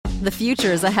The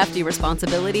future is a hefty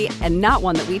responsibility and not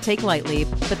one that we take lightly.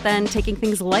 But then taking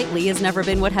things lightly has never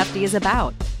been what Hefty is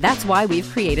about. That's why we've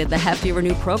created the Hefty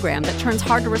Renew program that turns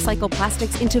hard-to-recycle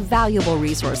plastics into valuable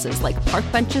resources like park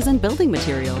benches and building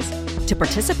materials. To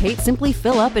participate, simply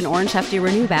fill up an orange Hefty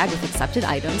Renew bag with accepted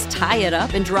items, tie it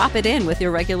up, and drop it in with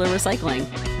your regular recycling.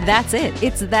 That's it.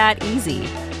 It's that easy.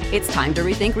 It's time to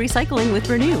rethink recycling with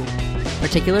Renew.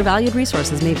 Particular valued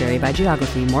resources may vary by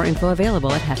geography. More info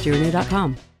available at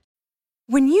heftyrenew.com.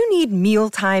 When you need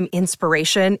mealtime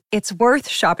inspiration, it's worth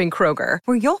shopping Kroger,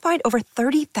 where you'll find over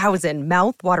 30,000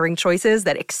 mouth-watering choices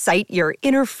that excite your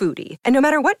inner foodie. And no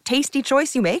matter what tasty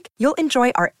choice you make, you'll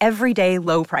enjoy our everyday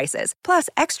low prices, plus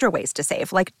extra ways to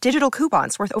save, like digital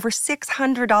coupons worth over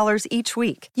 $600 each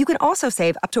week. You can also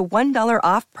save up to $1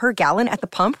 off per gallon at the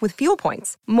pump with fuel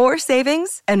points. More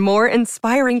savings and more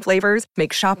inspiring flavors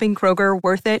make shopping Kroger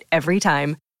worth it every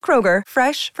time. Kroger,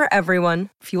 fresh for everyone.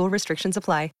 Fuel restrictions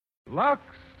apply. Lux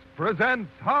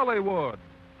presents Hollywood.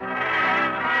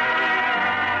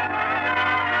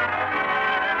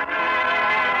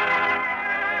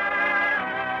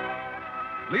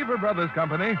 Lever Brothers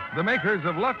Company, the makers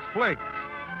of Lux Flakes,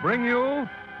 bring you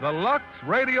the Lux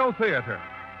Radio Theater,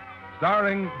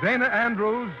 starring Dana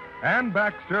Andrews, Ann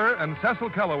Baxter, and Cecil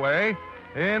Kellaway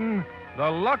in The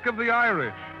Luck of the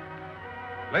Irish.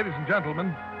 Ladies and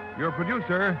gentlemen, your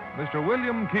producer, Mr.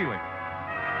 William Keeling.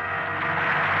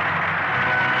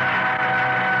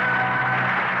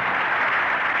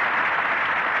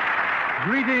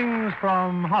 Greetings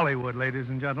from Hollywood, ladies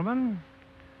and gentlemen.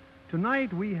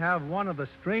 Tonight we have one of the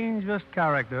strangest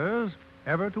characters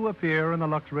ever to appear in the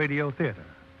Lux Radio Theater.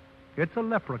 It's a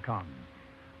leprechaun,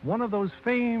 one of those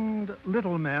famed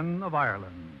little men of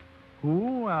Ireland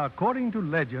who, according to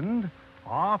legend,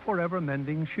 are forever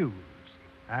mending shoes,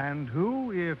 and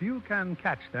who, if you can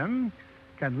catch them,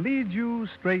 can lead you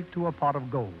straight to a pot of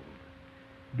gold.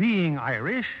 Being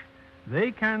Irish,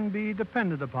 they can be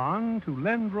depended upon to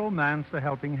lend romance a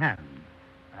helping hand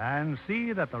and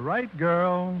see that the right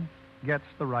girl gets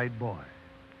the right boy.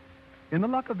 In The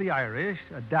Luck of the Irish,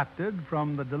 adapted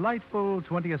from the delightful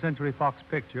 20th Century Fox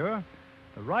picture,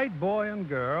 the right boy and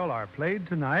girl are played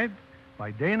tonight by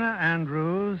Dana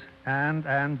Andrews and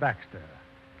Ann Baxter,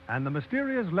 and the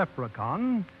mysterious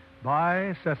leprechaun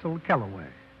by Cecil Kellaway.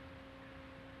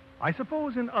 I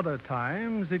suppose in other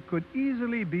times it could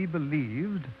easily be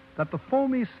believed that the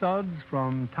foamy suds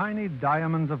from tiny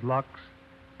diamonds of Lux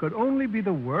could only be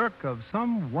the work of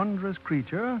some wondrous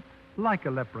creature like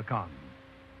a leprechaun.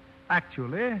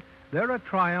 Actually, they're a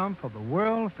triumph of the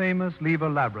world-famous Lever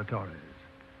Laboratories.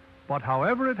 But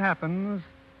however it happens,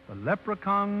 the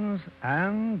leprechauns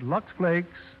and Lux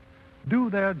Flakes do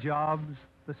their jobs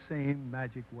the same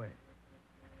magic way.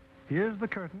 Here's the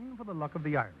curtain for The Luck of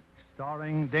the Irish,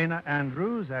 starring Dana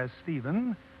Andrews as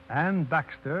Stephen, Ann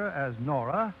Baxter as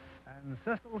Nora, and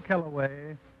Cecil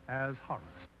Kellaway as Horace.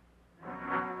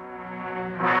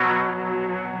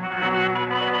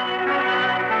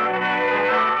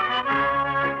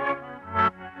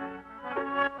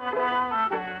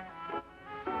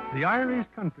 The Irish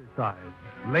countryside,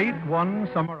 late one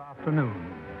summer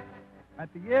afternoon. At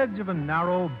the edge of a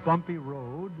narrow, bumpy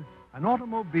road, an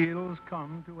automobile's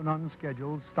come to an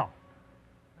unscheduled stop.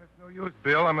 That's no use,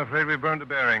 Bill. I'm afraid we burned a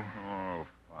bearing. Oh,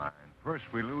 fine. First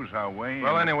we lose our way.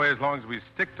 Well, anyway, as long as we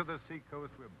stick to the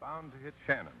seacoast, we're bound to hit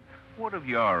Shannon. What if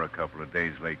you are a couple of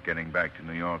days late getting back to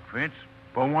New York, Fitz?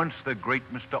 For once, the great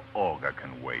Mr. Auger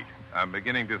can wait. I'm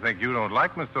beginning to think you don't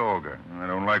like Mr. Auger. I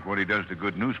don't like what he does to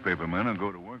good newspapermen who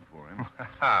go to work for him.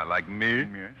 Like me?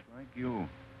 Yes, like you.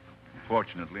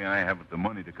 Fortunately, I haven't the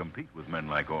money to compete with men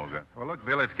like Olga. Well, look,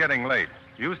 Bill, it's getting late.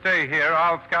 You stay here.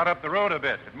 I'll scout up the road a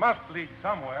bit. It must lead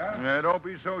somewhere. Yeah, don't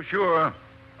be so sure.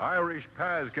 Irish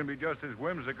paths can be just as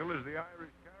whimsical as the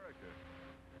Irish character.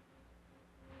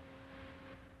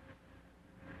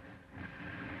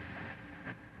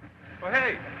 Oh,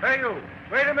 hey, you.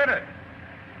 Wait a minute.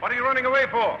 What are you running away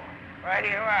for? What do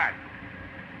you want?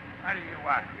 What do you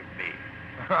want with me?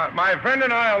 My friend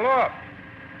and I are lost.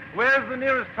 Where's the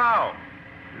nearest town?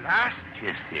 Lost,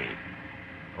 you say?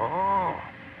 Oh,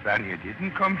 then you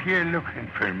didn't come here looking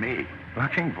for me.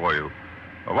 Looking for you?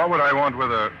 Well, what would I want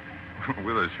with a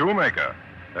shoemaker?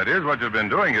 That is what you've been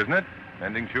doing, isn't it?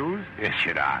 Mending shoes? Yes,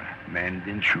 you are.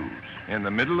 Mending shoes. In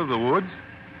the middle of the woods?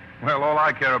 Well, all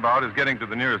I care about is getting to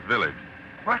the nearest village.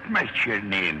 What might your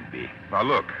name be? Now,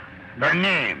 look. Your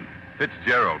name?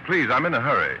 Fitzgerald. Please, I'm in a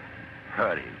hurry.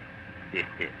 Hurry. This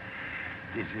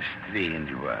is a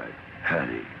strange word.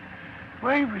 Hurry.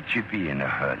 Why would you be in a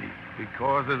hurry?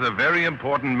 Because there's a very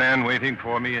important man waiting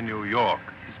for me in New York.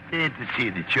 It's plain to see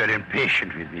that you're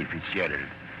impatient with me, Fitzgerald.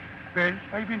 Well,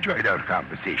 I've enjoyed our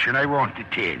conversation. I won't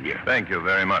detain you. Thank you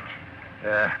very much.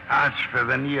 As for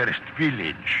the nearest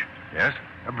village, Yes?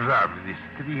 observe the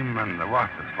stream and the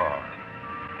waterfall.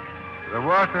 The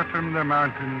water from the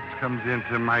mountains comes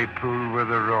into my pool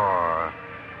with a roar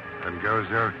and goes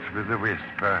out with a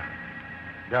whisper.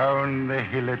 Down the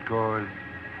hill it goes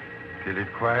till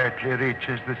it quietly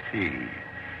reaches the sea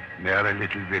near a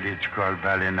little village called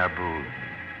Ballinaboon.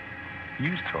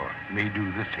 You, sir, may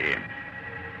do the same.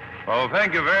 Oh,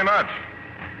 thank you very much.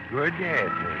 Good day.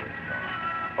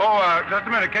 Oh, just a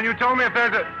minute. Can you tell me if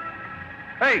there's a...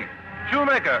 Hey,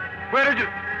 shoemaker, where did you...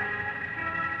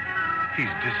 He's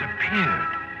disappeared.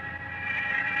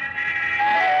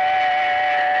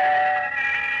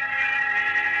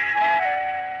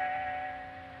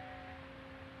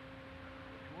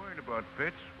 Worried about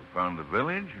Fitz? We found the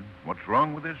village, and what's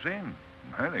wrong with this inn?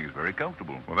 I think it's very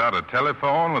comfortable. Without a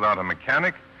telephone, without a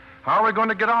mechanic, how are we going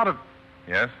to get out of...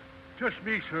 Yes? Just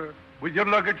me, sir, with your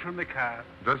luggage from the car.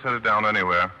 Just set it down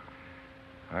anywhere.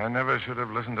 I never should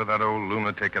have listened to that old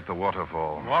lunatic at the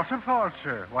waterfall. Waterfall,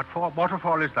 sir? What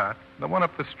waterfall is that? The one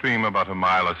up the stream about a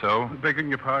mile or so. Begging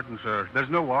your pardon, sir. There's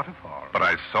no waterfall. But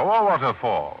I saw a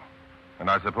waterfall. And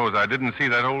I suppose I didn't see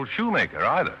that old shoemaker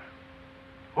either.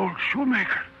 Old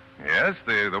shoemaker? Yes,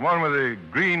 the one with the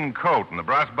green coat and the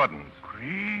brass buttons.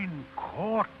 Green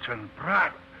coat and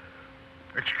brass.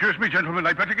 Excuse me, gentlemen.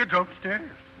 I'd better get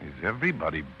downstairs. Is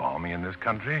everybody balmy in this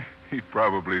country? He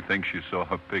probably thinks you saw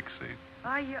a pixie.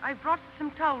 I brought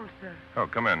some towels, sir. Oh,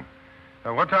 come in.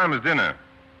 What time is dinner?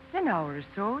 An hour or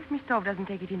so, if Miss Stove doesn't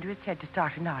take it into his head to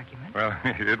start an argument. Well,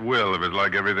 it will if it's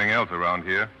like everything else around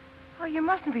here. Oh, you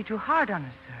mustn't be too hard on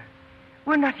us, sir.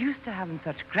 We're not used to having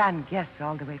such grand guests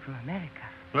all the way from America.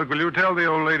 Look, will you tell the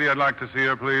old lady I'd like to see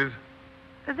her, please?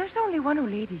 There's only one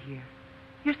old lady here.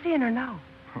 You're seeing her now.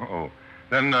 Oh,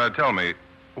 then tell me,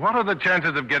 what are the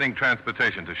chances of getting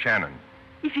transportation to Shannon?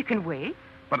 If you can wait.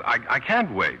 But I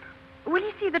can't wait. Well,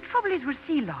 you see, the trouble is we're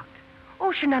sea-locked.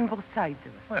 Ocean on both sides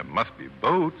of us. There must be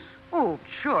boats. Oh,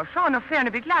 sure. Sean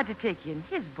O'Fair'll be glad to take you in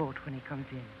his boat when he comes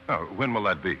in. Oh, when will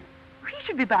that be? He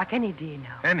should be back any day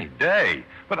now. Any day.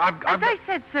 But I've As I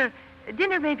said, sir,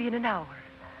 dinner may be in an hour.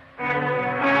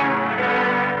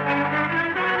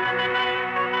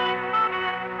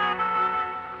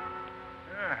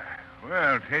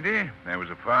 Well, Teddy, that was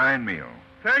a fine meal.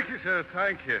 Thank you, sir.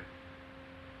 Thank you.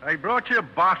 I brought you a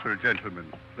bottle,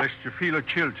 gentlemen, lest you feel a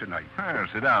chill tonight. Well,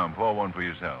 sit down. Pour one for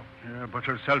yourself. Yeah, but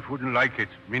herself wouldn't like it.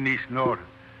 Me niece nor.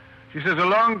 She says a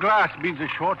long glass means a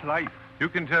short life. You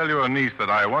can tell your niece that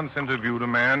I once interviewed a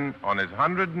man on his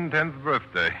 110th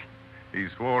birthday. He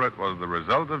swore it was the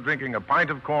result of drinking a pint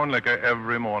of corn liquor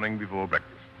every morning before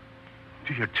breakfast.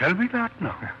 Do you tell me that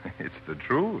now? It's the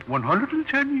truth.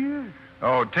 110 years.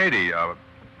 Oh, Teddy, how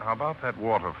about that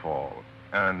waterfall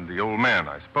and the old man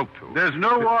I spoke to? There's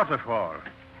no waterfall.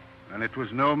 And it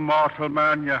was no mortal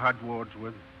man you had words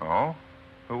with. Oh?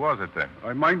 Who was it then?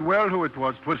 I mind well who it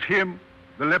was. 'Twas him,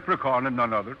 the leprechaun, and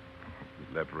none other.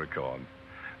 Leprechaun.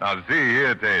 Now, see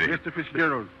here, Teddy. Mr.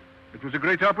 Fitzgerald, it was a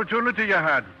great opportunity you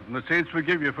had, and the saints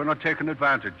forgive you for not taking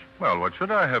advantage. Well, what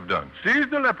should I have done? Seize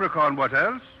the leprechaun, what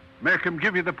else? Make him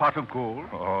give you the pot of gold.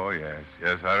 Oh, yes.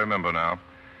 Yes, I remember now.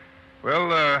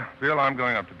 Well, Bill, I'm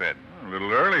going up to bed. A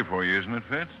little early for you, isn't it,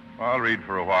 Fitz? I'll read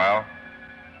for a while.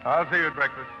 I'll see you at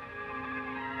breakfast.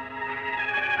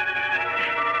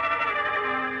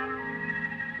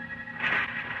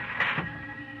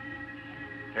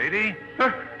 Teddy?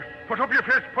 Put up your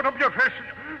fist. Put up your fist.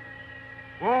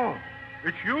 Oh,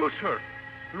 it's you, sir.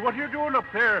 And what are you doing up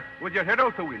there with your head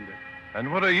out the window?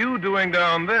 And what are you doing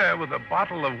down there with a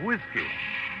bottle of whiskey?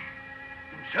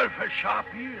 Himself has sharp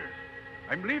ears.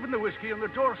 I'm leaving the whiskey on the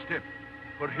doorstep.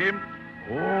 For him,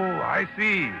 Oh, I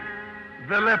see.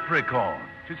 The leprechaun.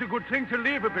 it's a good thing to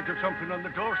leave a bit of something on the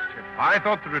doorstep. I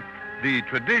thought the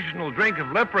traditional drink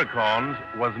of leprechauns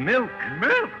was milk.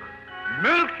 Milk?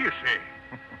 Milk, you say?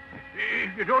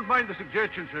 If you don't mind the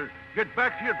suggestion, sir, get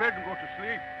back to your bed and go to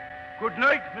sleep. Good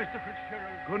night, Mr.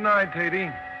 Fitzgerald. Good night,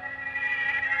 Teddy.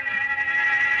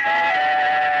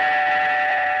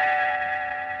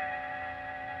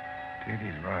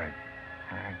 Teddy's right.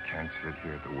 I can't sit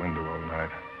here at the window all night.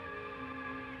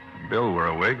 If Bill were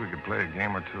awake, we could play a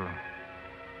game or two.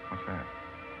 What's that?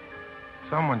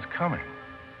 Someone's coming.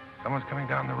 Someone's coming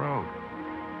down the road.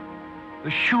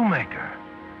 The shoemaker.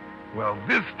 Well,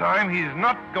 this time he's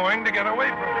not going to get away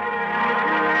from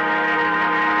it.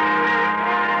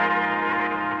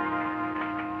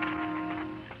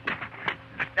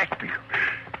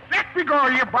 Let me go,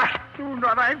 you bastard,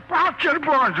 or I bark your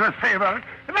bones with favor.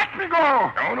 Let me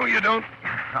go. No, you don't.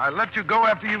 I'll let you go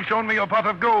after you've shown me your pot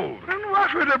of gold. No,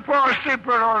 what would a poor,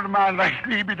 simple old man like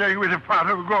me be doing with a pot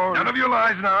of gold? None of your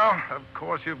lies now. Of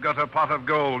course you've got a pot of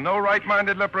gold. No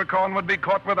right-minded leprechaun would be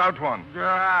caught without one.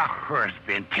 Who's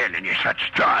been telling you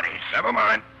such stories? Never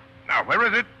mind. Now, where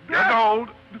is it? Your gold.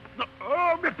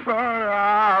 Oh, my poor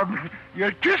arm.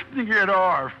 You're twisting it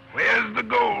off. Where's the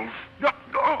gold?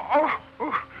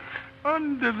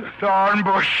 Under the thorn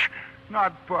bush.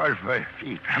 Not far 5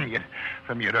 feet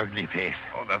from your ugly face.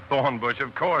 Oh, the thorn bush,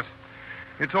 of course.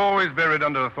 It's always buried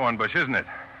under the thorn bush, isn't it?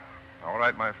 All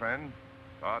right, my friend.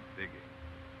 Start digging.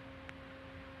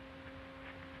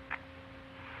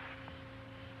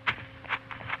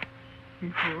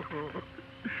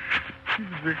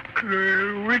 The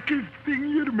cruel, wicked thing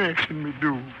you're making me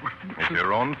do. It's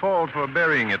your own fault for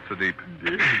burying it so deep.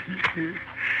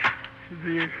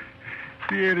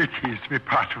 There it is, my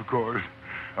pot of gold.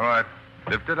 All right,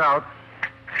 lift it out.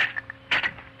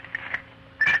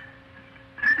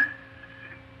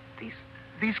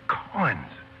 These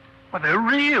coins, well, they're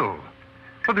real.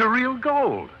 Well, they're real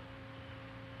gold.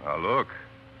 Now, look,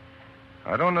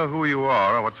 I don't know who you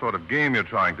are or what sort of game you're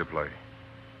trying to play.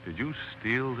 Did you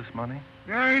steal this money?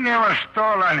 I never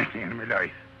stole anything in my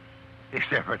life,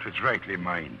 except what was rightly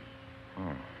mine.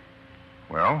 Oh.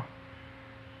 Well,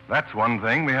 that's one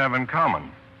thing we have in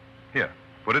common. Here,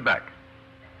 put it back.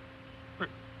 But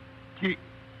you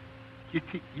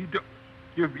don't...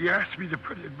 You asked me to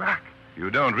put it back. You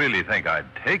don't really think I'd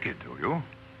take it, do you?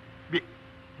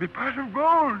 The pot of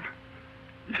gold.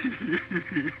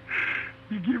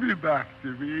 You give it back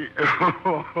to me.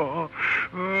 Oh,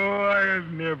 I'll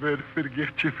never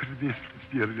forget you for this,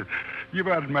 Mr. You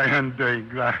are my undying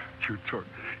gratitude, son.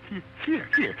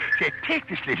 Here. Take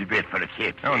this little bit for a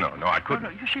keepsake. No, I couldn't. No,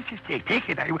 you should just take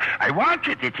it. I want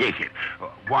you to take it.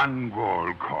 1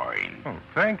 gold coin. Oh,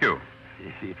 thank you.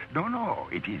 No,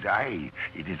 it is I.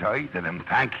 It is I that am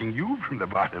thanking you from the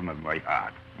bottom of my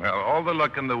heart. Well, all the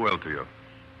luck in the world to you.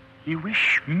 You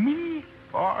wish me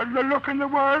all the luck in the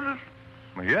world?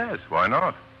 Well, yes, why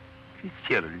not?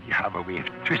 Fitzgerald, you have a way of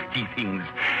twisting things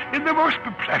in the most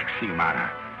perplexing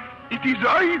manner. It is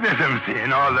I that am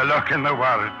saying all the luck in the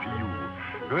world to you.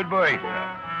 Goodbye, sir.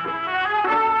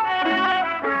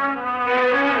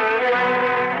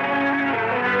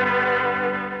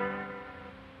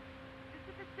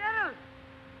 Mr. Fitzgerald.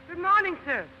 Good morning,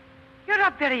 sir. You're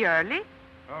up very early.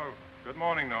 Oh, good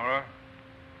morning, Nora.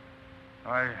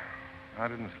 I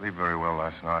didn't sleep very well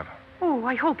last night. Oh,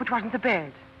 I hope it wasn't the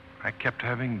bed. I kept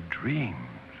having dreams.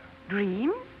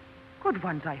 Dreams? Good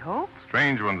ones, I hope.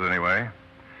 Strange ones, anyway.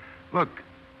 Look,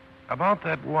 about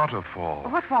that waterfall.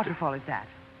 What waterfall is that?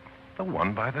 The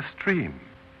one by the stream.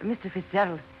 Mr.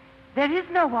 Fitzgerald, there is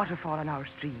no waterfall on our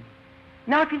stream.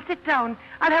 Now, if you'll sit down,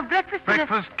 I'll have breakfast.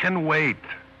 Breakfast can wait.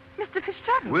 Mr.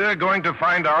 Fitzgerald. We're going to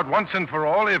find out once and for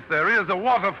all if there is a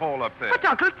waterfall up there. But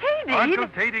Uncle Tatey... Uncle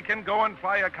Tatey can go and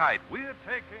fly a kite. We're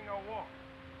taking a walk.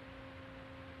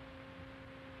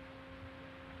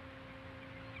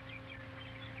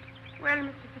 Well,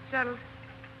 Mr. Fitzgerald,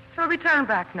 shall we turn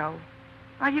back now?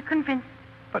 Are you convinced?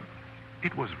 But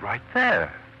it was right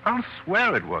there. I'll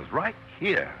swear it was right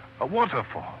here. A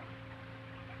waterfall.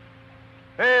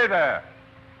 Hey there.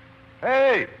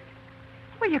 Hey.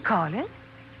 Were you calling?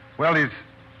 Well, he's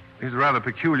a rather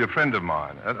peculiar friend of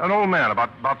mine. An old man,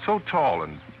 about so tall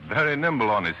and very nimble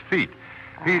on his feet.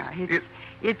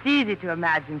 It's easy to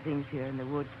imagine things here in the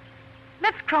woods.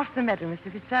 Let's cross the meadow,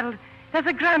 Mr. Fitzgerald. There's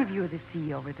a grand view of the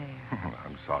sea over there.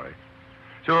 I'm sorry.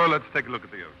 Sure, let's take a look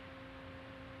at the ocean.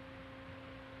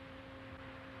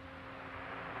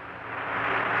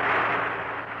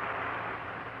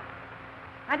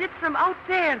 And it's from out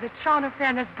there that Sean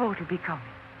O'Fairn's boat will be coming.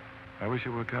 I wish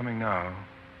it were coming now.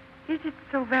 Is it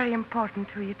so very important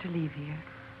to you to leave here?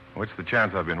 What's the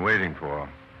chance I've been waiting for?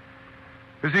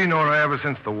 You see, Nora, ever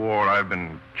since the war, I've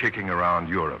been kicking around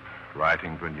Europe,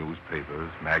 writing for newspapers,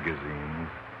 magazines.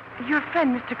 Your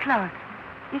friend, Mr. Clark,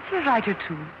 is he a writer,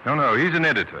 too? No, he's an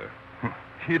editor.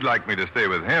 He'd like me to stay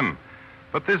with him.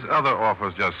 But this other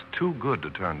offer's just too good to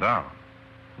turn down.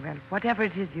 Well, whatever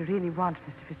it is you really want,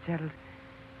 Mr. Fitzgerald,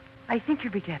 I think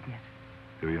you'll be getting it.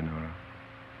 Do you, Nora?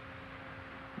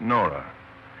 Nora,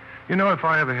 you know, if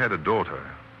I ever had a daughter,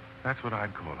 that's what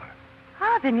I'd call her.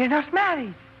 Ah, then you're not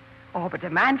married. Oh, but a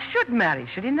man should marry,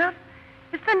 should he not?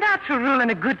 It's the natural rule and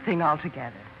a good thing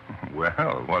altogether.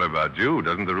 Well, what about you?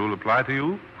 Doesn't the rule apply to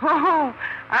you? Oh,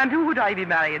 and who would I be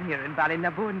marrying here in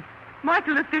Ballynaboon?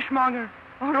 Michael the fishmonger,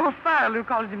 or O'Farrell, who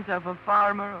calls himself a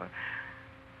farmer, or...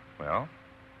 Well?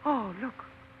 Oh, look,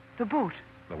 the boat.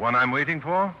 The one I'm waiting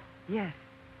for? Yes.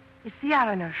 It's the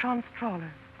Arrowner, Sean's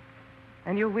trawler.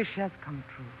 And your wish has come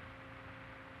true.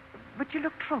 But you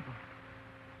look troubled.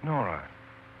 Nora,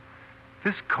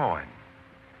 This coin.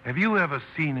 Have you ever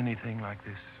seen anything like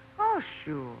this? Oh,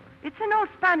 sure. It's an old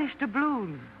Spanish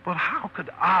doubloon. Well, how could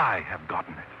I have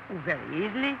gotten it? Oh, very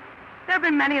easily. There have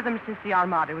been many of them since the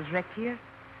Armada was wrecked here.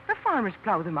 The farmers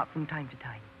plow them up from time to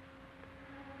time.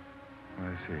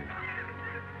 I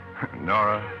see.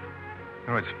 Nora, you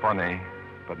know, it's funny,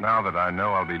 but now that I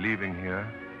know I'll be leaving here,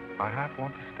 I half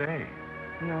want to stay.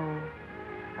 No.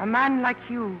 A man like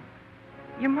you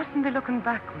mustn't be looking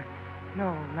backwards.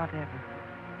 No, not ever.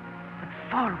 But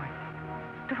forward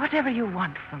to whatever you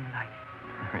want from life.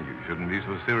 You shouldn't be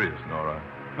so serious, Nora.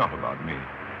 Not about me.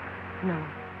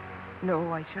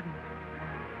 No, I shouldn't.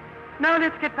 Now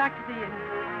let's get back to the inn.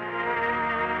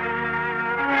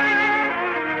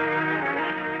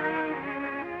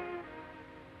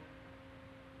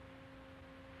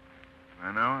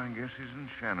 I know. I guess he's in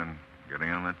Shannon,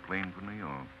 getting on that plane for New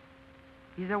York.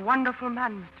 He's a wonderful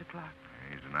man, Mr. Clark.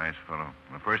 He's a nice fellow,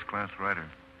 and a first-class writer.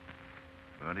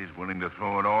 But he's willing to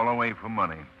throw it all away for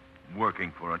money,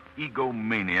 working for an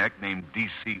egomaniac named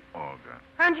D.C. Auger.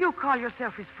 And you call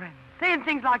yourself his friend, saying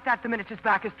things like that the minute his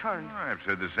back is turned. I've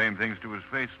said the same things to his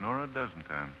face, Nora, doesn't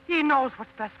I? He knows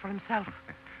what's best for himself.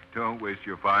 Don't waste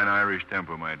your fine Irish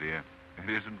temper, my dear. It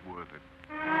isn't worth it.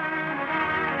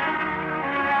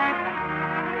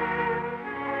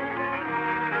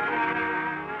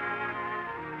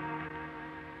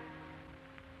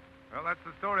 Well, that's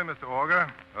the story, Mr.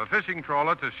 Auger. A fishing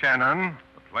trawler to Shannon,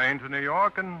 a plane to New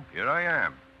York, and here I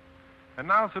am. And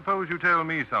now suppose you tell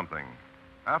me something.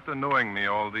 After knowing me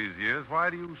all these years, why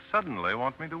do you suddenly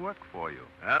want me to work for you?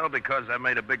 Well, because I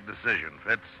made a big decision,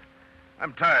 Fitz.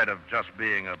 I'm tired of just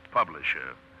being a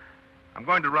publisher. I'm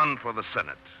going to run for the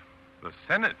Senate. The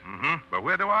Senate? Mm-hmm. But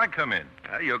where do I come in?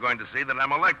 You're going to see that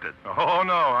I'm elected. Oh,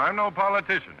 no, I'm no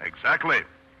politician. Exactly.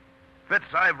 Fitz,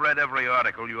 I've read every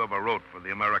article you ever wrote for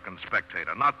the American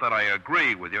Spectator. Not that I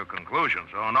agree with your conclusions,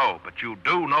 oh no, but you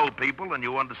do know people and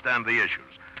you understand the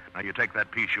issues. Now, you take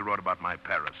that piece you wrote about my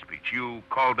Paris speech. You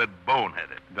called it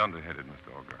boneheaded. Dunderheaded,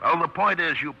 Mr. Auger. Well, the point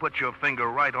is you put your finger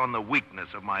right on the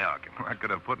weakness of my argument. I could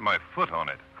have put my foot on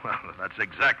it. Well, that's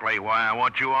exactly why I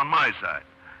want you on my side.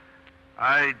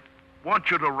 I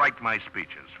want you to write my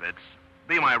speeches, Fitz.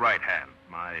 Be my right hand,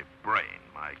 my brain,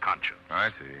 my conscience. I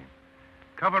see.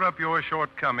 Cover up your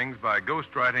shortcomings by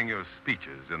ghostwriting your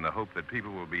speeches in the hope that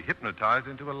people will be hypnotized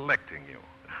into electing you.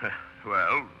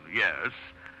 Well, yes.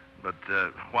 But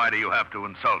why do you have to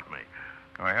insult me?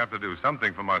 I have to do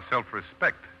something for my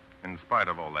self-respect, in spite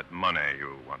of all that money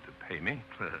you want to pay me.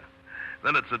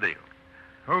 Then it's a deal.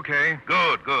 Okay.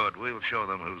 Good. We'll show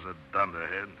them who's a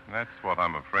dunderhead. That's what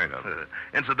I'm afraid of.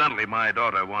 Incidentally, my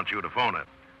daughter wants you to phone her.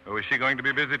 Oh, is she going to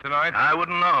be busy tonight? I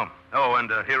wouldn't know. Oh,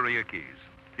 and here are your keys.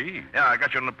 Keys? Yeah, I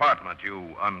got you an apartment,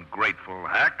 you ungrateful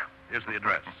hack. Here's the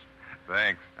address.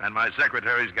 Thanks. And my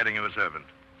secretary's getting you a servant.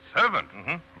 Servant?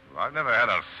 Mm-hmm. Well, I've never had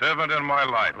a servant in my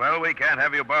life. Well, we can't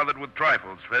have you bothered with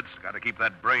trifles, Fitz. Got to keep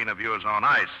that brain of yours on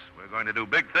ice. We're going to do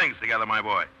big things together, my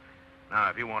boy. Now,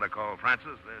 if you want to call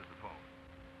Francis, there's the phone.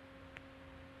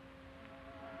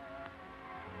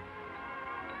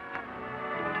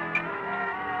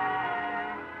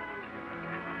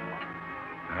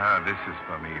 This is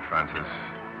for me, Francis.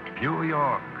 New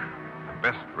York, the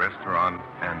best restaurant,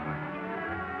 and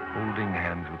holding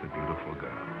hands with a beautiful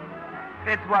girl.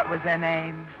 Fitz, what was her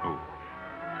name? Who?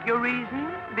 Your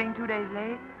reason for being 2 days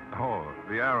late? Oh,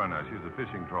 the Arana. She's a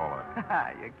fishing trawler.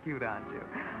 You're cute, aren't you?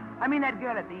 I mean that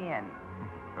girl at the inn.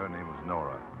 Her name was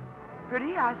Nora.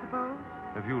 Pretty, I suppose.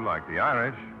 If you like the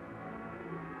Irish,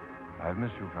 I've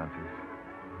missed you, Francis.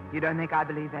 You don't think I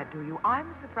believe that, do you?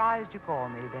 I'm surprised you call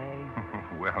me, Dave.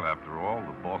 Well, after all,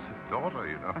 the boss's daughter,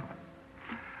 you know.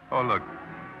 Oh, look.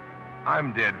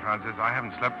 I'm dead, Francis. I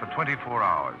haven't slept for 24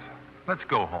 hours. Let's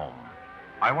go home.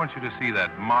 I want you to see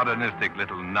that modernistic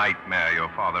little nightmare your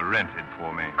father rented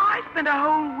for me. I spent a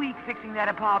whole week fixing that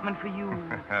apartment for you.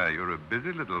 You're a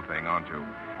busy little thing, aren't you?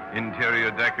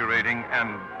 Interior decorating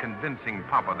and convincing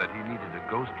Papa that he needed a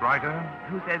ghostwriter.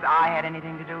 Who says I had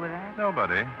anything to do with that?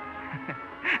 Nobody.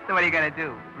 So what are you going to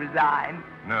do? Resign?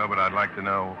 No, but I'd like to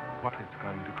know what it's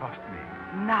going to cost me.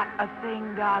 Not a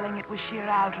thing, darling. It was sheer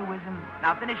altruism.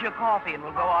 Now finish your coffee and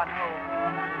we'll go on home.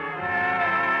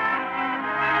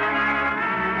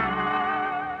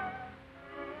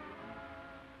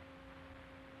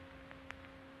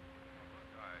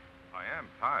 I am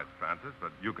tired, Francis,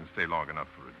 but you can stay long enough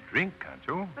for a drink, can't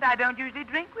you? But I don't usually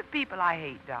drink with people I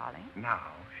hate, darling.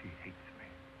 Now she hates me.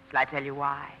 Shall I tell you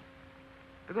why?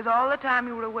 Because all the time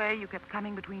you were away, you kept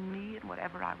coming between me and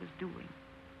whatever I was doing.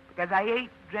 Because I ate,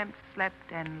 dreamt,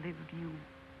 slept, and lived you.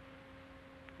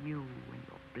 You and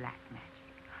your black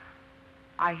magic.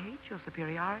 I hate your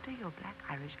superiority, your black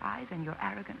Irish eyes, and your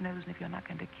arrogant nose, and if you're not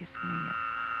going to kiss me...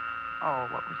 Oh,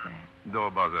 what was that? Door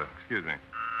buzzer. Excuse me.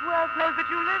 Who else knows that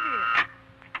you live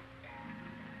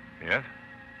here? Yes?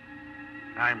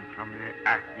 I'm from the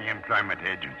Acme Employment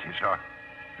Agency, sir.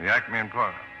 The Acme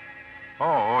Employer.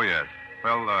 Oh, yes.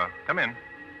 Well, come in.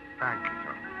 Thank you,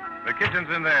 sir. The kitchen's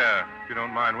in there. If you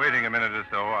don't mind waiting a minute or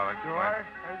so, I'll explain. Sure.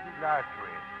 I'd be glad to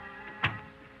wait.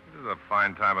 This is a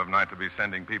fine time of night to be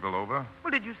sending people over.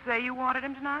 Well, did you say you wanted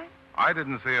him tonight? I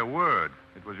didn't say a word.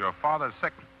 It was your father's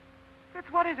secretary.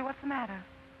 Fitz, what is it? What's the matter?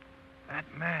 That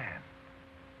man.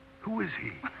 Who is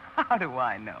he? How do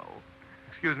I know?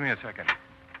 Excuse me a second.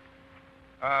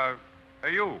 Hey,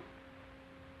 you.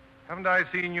 Haven't I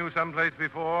seen you someplace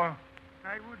before?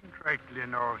 I wouldn't rightly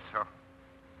know, sir.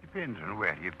 Depends on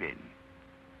where you've been.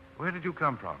 Where did you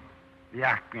come from? The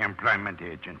Acme Employment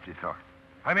Agency, sir.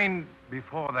 I mean,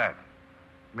 before that.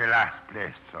 My last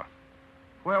place, sir.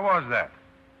 Where was that?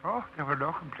 Oh, there were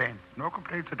no complaints. No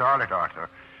complaints at all, sir.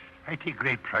 I take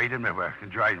great pride in my work,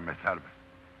 enjoying myself.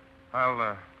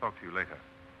 I'll talk to you later.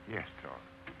 Yes,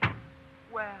 sir.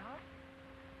 Well?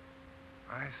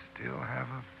 I still have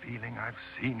a feeling I've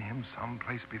seen him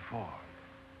someplace before.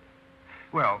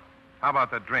 Well, how about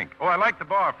that drink? Oh, I like the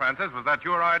bar, Francis. Was that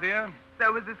your idea?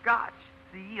 So was the scotch.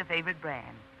 See, your favorite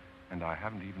brand. And I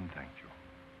haven't even thanked you.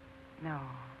 No.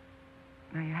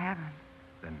 No, you haven't.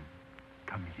 Then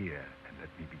come here and let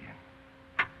me begin.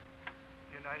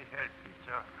 Can I help you,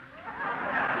 sir?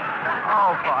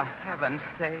 Oh, for heaven's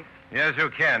sake. Yes, you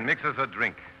can. Mix us a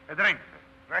drink. A drink,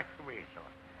 sir. Right away, sir.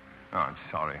 Oh, I'm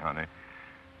sorry, honey.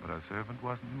 But a servant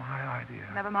wasn't my idea.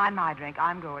 Never mind my drink.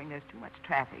 I'm going. There's too much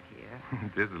traffic here.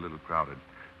 It is a little crowded.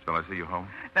 Shall I see you home?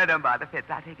 No, don't bother, Fitz.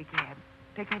 I'll take a cab.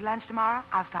 Take me to lunch tomorrow.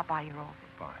 I'll stop by your office.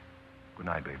 Fine. Good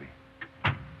night, baby.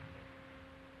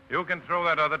 You can throw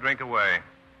that other drink away.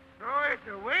 Throw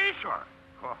it away, sir.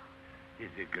 Oh,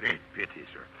 it's a great pity,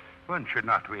 sir. One should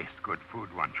not waste good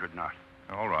food. One should not.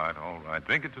 All right, all right.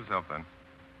 Drink it yourself, then.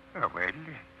 Oh, well,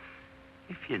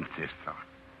 if you insist, sir.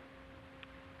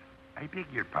 I beg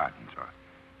your pardon, sir,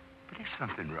 but there's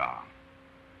something wrong.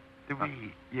 The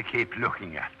way you keep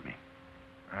looking at me.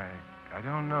 I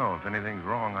don't know if anything's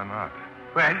wrong or not.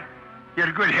 Well,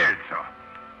 you're good health, sir.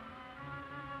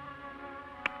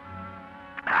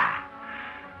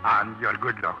 And your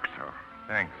good luck, sir.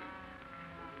 Thanks.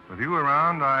 With you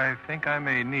around, I think I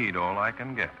may need all I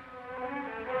can get.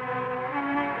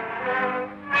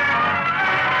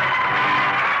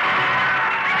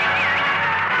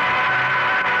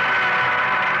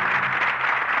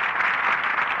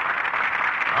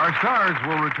 Our stars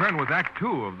will return with Act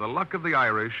Two of The Luck of the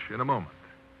Irish in a moment.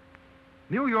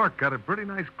 New York got a pretty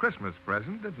nice Christmas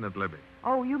present, didn't it, Libby?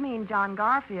 Oh, you mean John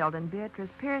Garfield and Beatrice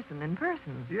Pearson in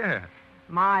person? Yes.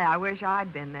 My, I wish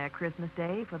I'd been there Christmas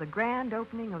Day for the grand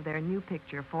opening of their new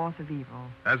picture, Force of Evil.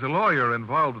 As a lawyer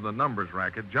involved in the numbers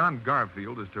racket, John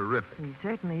Garfield is terrific. He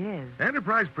certainly is.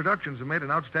 Enterprise Productions have made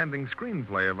an outstanding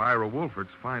screenplay of Ira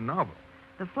Wolfert's fine novel.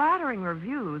 The flattering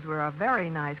reviews were a very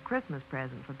nice Christmas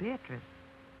present for Beatrice.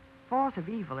 Force of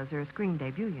Evil is her screen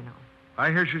debut, you know.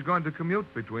 I hear she's going to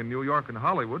commute between New York and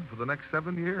Hollywood for the next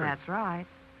 7 years. That's right.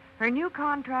 Her new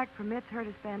contract permits her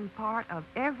to spend part of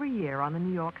every year on the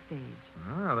New York stage.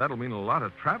 Ah, that'll mean a lot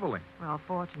of traveling. Well,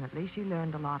 fortunately, she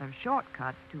learned a lot of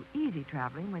shortcuts to easy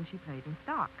traveling when she played in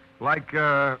stock. Like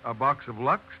a box of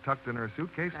Lux tucked in her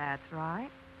suitcase? That's right.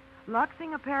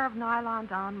 Luxing a pair of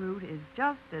nylons en route is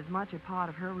just as much a part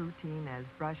of her routine as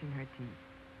brushing her teeth.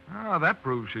 Ah, that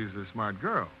proves she's a smart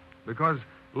girl. Because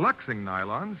luxing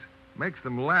nylons makes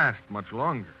them last much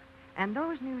longer. And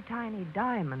those new tiny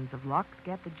diamonds of Lux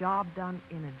get the job done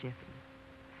in a jiffy.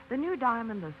 The new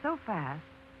diamonds are so fast,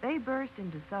 they burst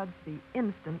into suds the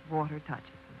instant water touches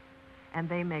them. And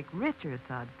they make richer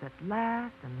suds that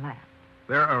last and last.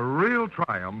 They're a real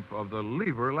triumph of the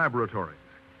Lever Laboratories.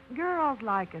 Girls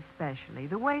like especially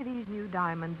the way these new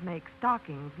diamonds make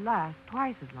stockings last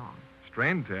twice as long.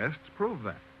 Strain tests prove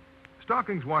that.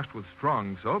 Stockings washed with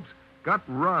strong soaps got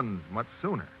runs much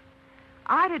sooner.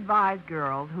 I'd advise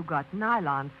girls who got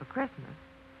nylons for Christmas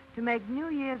to make New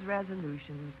Year's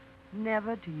resolutions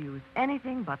never to use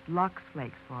anything but Lux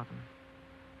Flakes for them.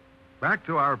 Back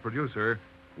to our producer,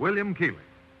 William Keighley.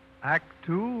 Act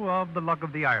Two of The Luck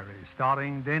of the Irish,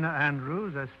 starring Dana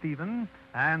Andrews as Stephen,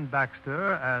 Ann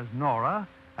Baxter as Nora,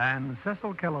 and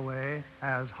Cecil Kellaway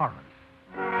as Horace.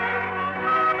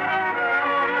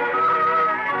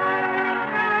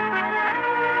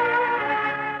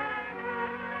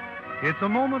 It's a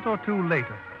moment or two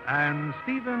later, and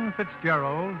Stephen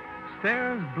Fitzgerald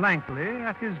stares blankly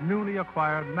at his newly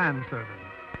acquired manservant,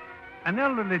 an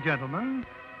elderly gentleman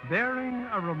bearing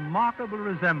a remarkable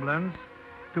resemblance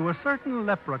to a certain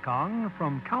leprechaun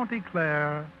from County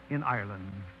Clare in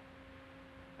Ireland.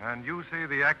 And you say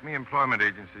the Acme Employment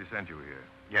Agency sent you here.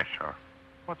 Yes, sir.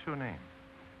 What's your name?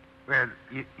 Well,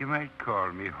 you might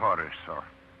call me Horace, sir.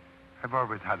 I've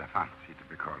always had a fancy to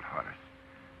be called Horace.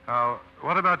 Now,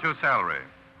 what about your salary?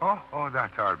 Oh,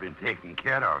 that's all been taken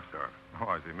care of, sir. Oh,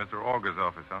 I see. Mr. Auger's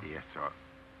office, huh? Yes, sir.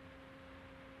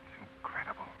 It's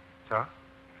incredible. Sir?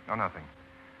 Oh, nothing.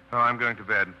 Oh, I'm going to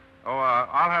bed. Oh,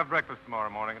 I'll have breakfast tomorrow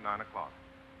morning at 9 o'clock.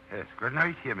 Yes, good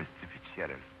night here, Mr.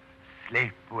 Fitzgerald.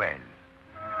 Sleep well.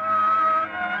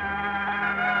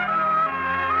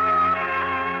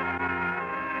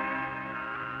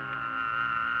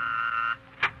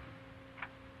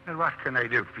 And what can I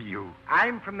do for you?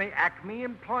 I'm from the Acme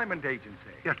Employment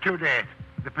Agency. You're too late.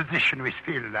 The position was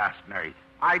filled last night.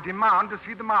 I demand to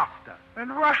see the master.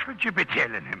 And what would you be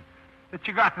telling him? That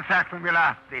you got the sack from your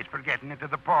last place for getting into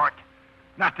the port?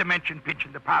 Not to mention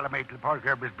pinching the parliament till the port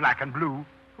girl was black and blue.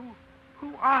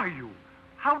 Who are you?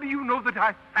 How do you know that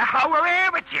I... How away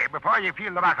with you before you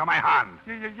feel the back of my hand?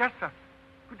 Yes, sir.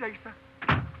 Good day, sir.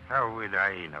 How would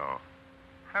I know?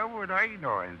 How would I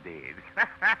know, indeed?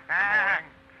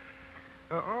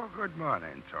 Good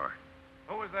morning, sir.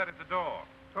 Who is that at the door?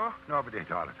 Oh, nobody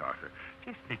at all, sir.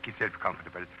 Just make yourself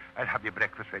comfortable. I'll have your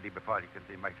breakfast ready before you can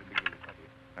see Michael McGillis.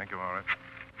 Thank you, Horace.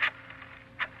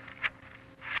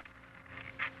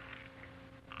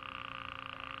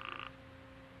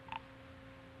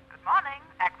 Good morning,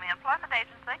 Acme Employment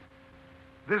Agency.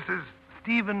 This is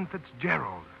Stephen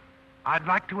Fitzgerald. I'd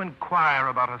like to inquire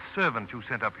about a servant you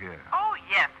sent up here. Oh,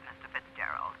 yes, Mr.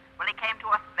 Fitzgerald. Well, he came to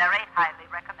us very highly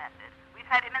recommended. We've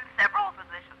had him in several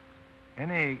positions.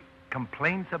 Any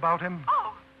complaints about him?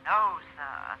 Oh, no,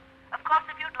 sir. Of course,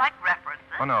 if you'd like references...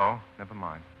 Oh, no. Never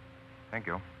mind. Thank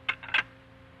you.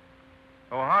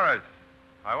 Oh, Horace,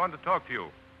 I want to talk to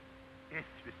you. Yes,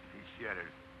 Mr. Fitzgerald.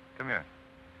 Come here.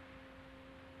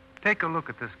 Take a look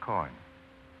at this coin.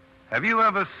 Have you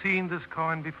ever seen this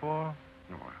coin before?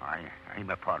 No, I'm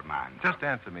a poor man. Just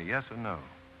answer me, yes or no.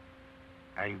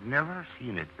 I've never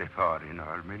seen it before in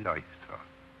all my life, sir.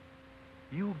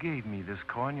 You gave me this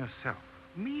coin yourself.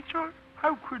 Me, sir?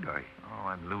 How could I? Oh,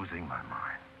 I'm losing my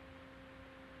mind.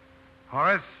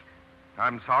 Horace,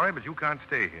 I'm sorry, but you can't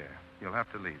stay here. You'll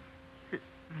have to leave.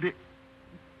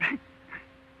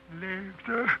 Leave,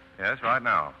 sir? Yes, right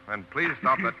now. And please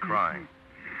stop that crying.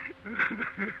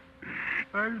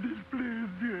 I'm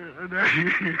displeased here,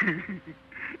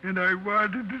 and I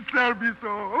wanted to tell me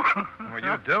so. Well,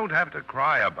 you don't have to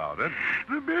cry about it.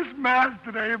 The best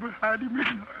master I ever had in my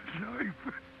life.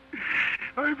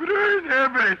 I've ruined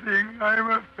everything.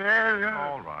 I'm a failure.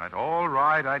 All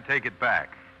right. I take it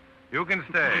back. You can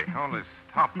stay. Only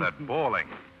stop that bawling.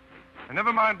 And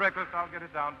never mind breakfast. I'll get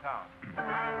it downtown.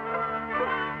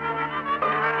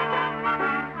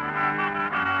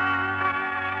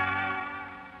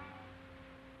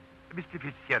 Mr.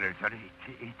 Fitzgerald, sir,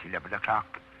 it's 11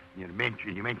 o'clock. You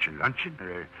mentioned luncheon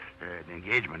or an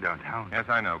engagement downtown. Yes,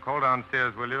 I know. Call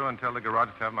downstairs, will you, and tell the garage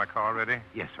to have my car ready?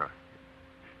 Yes, sir.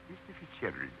 Mr.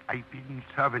 Fitzgerald, I've been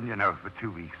serving you now for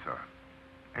 2 weeks, sir.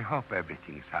 I hope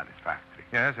everything's satisfactory.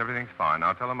 Yes, everything's fine.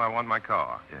 I'll tell them I want my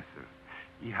car. Yes, sir.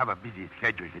 You have a busy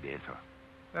schedule today, sir.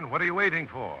 Then what are you waiting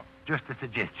for? Just a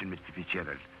suggestion, Mr.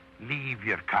 Fitzgerald. Leave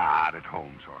your car at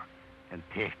home, sir, and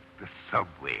take the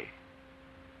subway.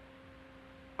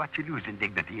 What you lose in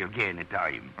dignity, you'll gain in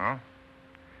time. Huh?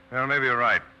 Well, maybe you're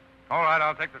right. All right,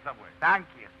 I'll take the subway. Thank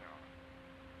you, sir.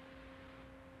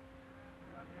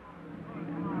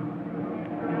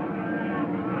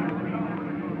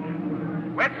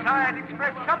 West Side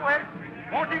Express Subway,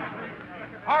 14th Street,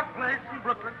 Park Place in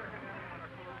Brooklyn.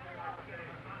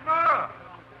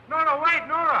 Nora, wait,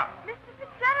 Nora. Mr.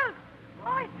 Fitzgerald.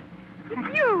 Oh,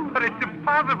 it's you. But it's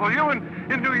impossible. You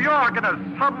in New York at a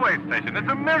subway station. It's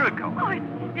a miracle. Oh,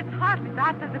 it's hardly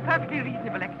that. There's a perfectly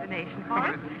reasonable explanation for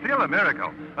it. It's still a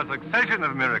miracle. A succession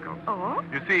of miracles. Oh?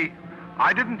 You see,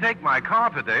 I didn't take my car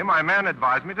today. My man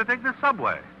advised me to take the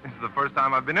subway. This is the first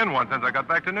time I've been in one since I got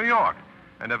back to New York.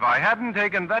 And if I hadn't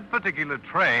taken that particular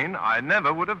train, I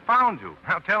never would have found you.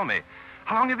 Now tell me,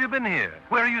 how long have you been here?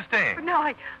 Where are you staying? No,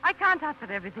 I can't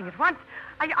answer everything at once.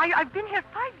 I've been here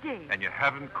 5 days. And you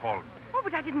haven't called me. Oh,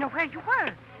 but I didn't know where you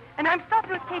were. And I'm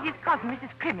stopping with Katie's cousin, Mrs.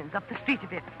 Crimmins, up the street a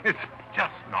bit. It's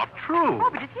just not true. Oh,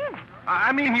 but it is.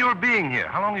 I mean, you're being here.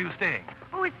 How long are you staying?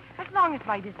 Oh, it's as long as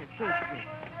my visit takes me.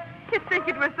 You'd think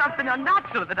it was something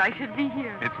unnatural that I should be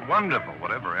here. It's wonderful,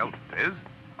 whatever else it is.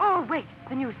 Oh, wait,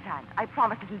 the newsstand. I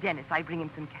promised little Dennis I'd bring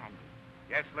him some candy.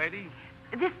 Yes, lady?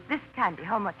 This candy,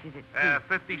 how much is it?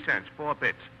 50 cents, 4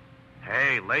 bits.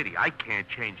 Hey, lady, I can't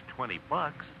change $20.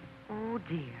 Oh,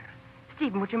 dear.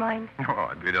 Stephen, would you mind? Oh,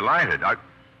 I'd be delighted.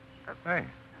 Hey,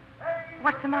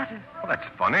 What's the matter? well, that's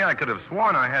funny. I could have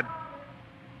sworn I had...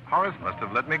 Horace must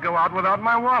have let me go out without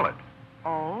my wallet.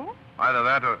 Oh? Either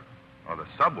that or the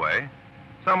subway.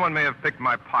 Someone may have picked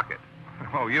my pocket.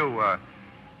 Oh,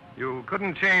 you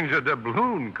couldn't change a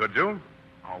doubloon, could you?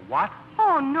 Oh, what?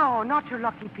 Oh, no, not your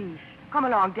lucky piece. Come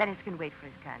along, Dennis can wait for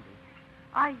his candy.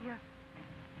 I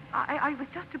was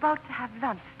just about to have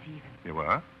lunch, Stephen. You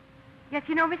were? Yes,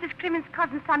 you know, Mrs. Clemens'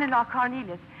 cousin son-in-law,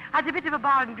 Cornelius, has a bit of a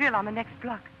bar and grill on the next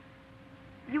block.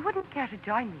 You wouldn't care to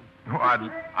join me? Oh,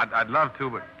 I'd love to,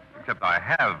 but except I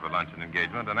have a luncheon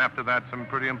engagement, and after that, some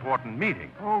pretty important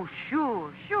meeting. Oh,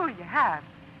 sure you have.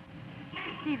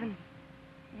 Stephen,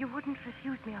 you wouldn't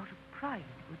refuse me out of pride,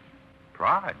 would you?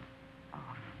 Pride? Oh,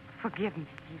 forgive me,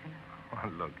 Stephen.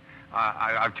 Well, look,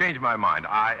 I've changed my mind.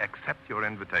 I accept your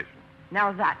invitation.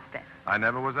 Now that's better. I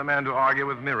never was a man to argue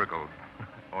with miracles.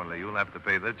 Only you'll have to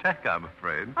pay the check, I'm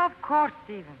afraid. Of course,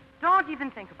 Stephen. Don't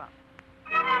even think about it.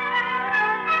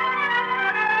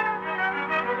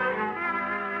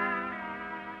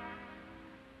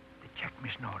 The check,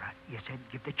 Miss Nora. You said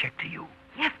give the check to you.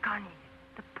 Yes, Cornelius.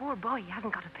 The poor boy, he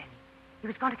hasn't got a penny. He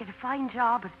was going to get a fine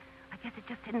job, but I guess it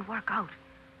just didn't work out.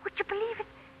 Would you believe it?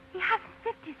 He hasn't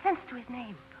 50 cents to his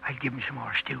name. I'll give him some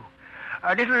more stew.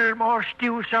 A little more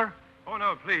stew, sir. Oh,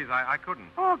 no, please, I couldn't.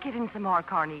 Oh, give him some more,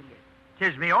 Cornelius.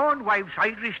 'Tis me own wife's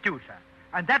Irish stew, sir.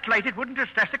 And that light it wouldn't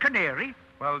distress a canary.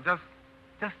 Well, just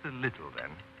a little, then.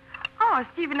 Oh,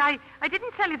 Stephen, I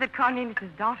didn't tell you that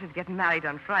Cornelius' daughter's getting married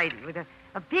on Friday with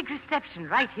a big reception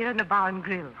right here in the bar and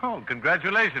grill. Oh,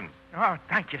 congratulations. Oh,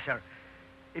 thank you, sir.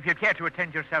 If you care to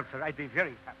attend yourself, sir, I'd be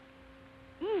very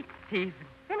happy. Eat, Stephen.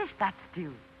 Finish that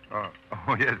stew. Oh,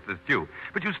 yes, the stew.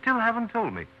 But you still haven't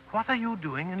told me. What are you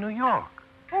doing in New York?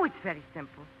 Oh, it's very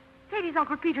simple. Katie's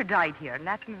Uncle Peter died here and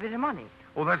left him a bit of money.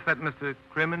 Oh, that's that Mr.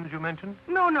 Crimmins you mentioned?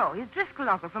 No, his Driscoll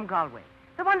uncle from Galway.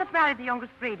 The one that married the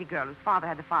youngest Brady girl whose father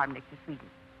had a farm next to Sweden.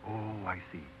 Oh, I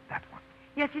see. That one.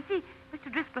 Yes, you see,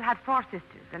 Mr. Driscoll had 4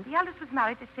 sisters, and the eldest was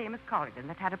married to Seamus Corrigan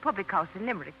that had a public house in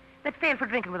Limerick that failed for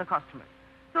drinking with the customers.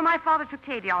 So my father took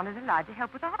Katie on as a lad to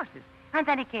help with the horses, and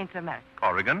then he came to America.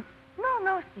 Corrigan?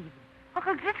 No, Stephen.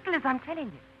 Uncle Driscoll, as I'm telling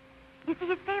you. You see,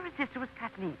 his favorite sister was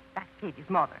Kathleen. That's Katie's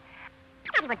mother.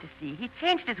 He went to sea. He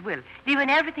changed his will, leaving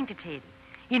everything to Katie.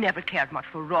 He never cared much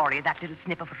for Rory, that little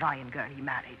snip of a Ryan girl he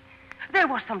married. There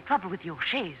was some trouble with the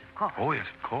O'Sheas, of course. Oh, yes,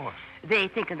 of course. They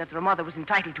thinking that their mother was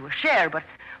entitled to a share, but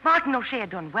Martin O'Shea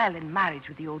had done well in marriage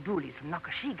with the O'Dooleys from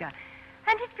Knockashiga,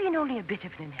 and it being only a bit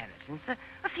of an inheritance,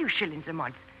 a few shillings a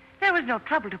month, there was no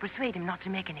trouble to persuade him not to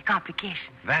make any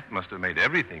complications. That must have made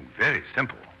everything very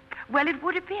simple. Well, it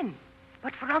would have been,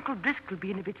 but for Uncle Driscoll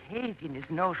being a bit hazy in his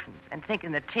notions and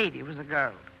thinking that Katie was a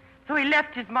girl. So he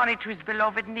left his money to his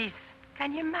beloved niece.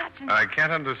 Can you imagine? I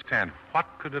can't understand what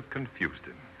could have confused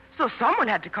him. So someone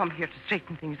had to come here to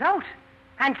straighten things out.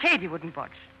 And Katie wouldn't budge.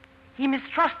 He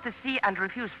mistrusted the sea and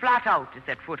refused flat out to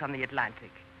set foot on the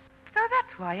Atlantic. So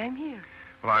that's why I'm here.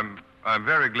 Well, I'm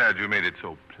very glad you made it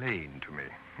so plain to me.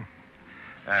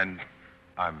 And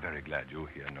I'm very glad you're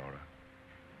here, Nora.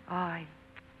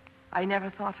 I never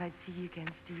thought I'd see you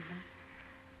again, Stephen.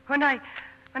 When I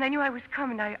knew I was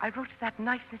coming, I wrote to that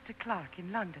nice Mr. Clark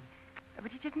in London.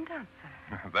 But he didn't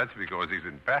answer. That's because he's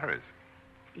in Paris.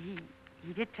 He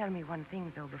did tell me one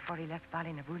thing, though, before he left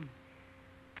Ballinaboon.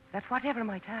 That whatever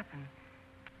might happen,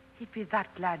 he'd be that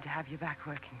glad to have you back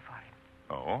working for him.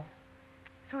 Oh?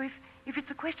 So if it's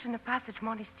a question of passage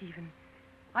money, Stephen,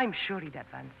 I'm sure he'd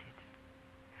advance it.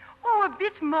 Oh, a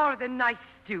bit more than nice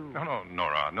stew. No,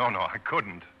 Nora. No, I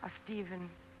couldn't. Oh, Stephen,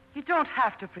 you don't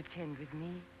have to pretend with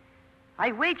me.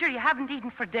 I wager you haven't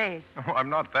eaten for days. Oh, I'm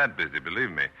not that busy,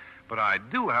 believe me. But I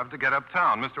do have to get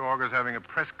uptown. Mr. Auger's having a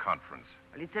press conference.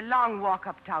 Well, it's a long walk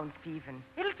uptown, Stephen.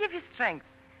 It'll give you strength.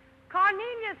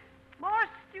 Cornelius, more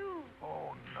stew.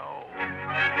 Oh, no.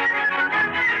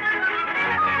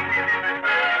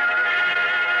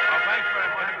 Thanks very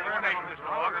much. Mr.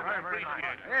 Auger. Very nice.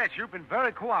 Yes, you've been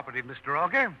very cooperative, Mr.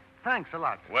 Auger. Thanks a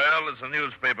lot. Well, as a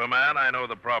newspaper man, I know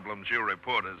the problems you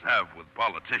reporters have with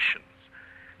politicians.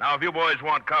 Now, if you boys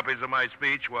want copies of my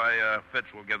speech, why,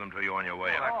 Fitz will give them to you on your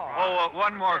way out.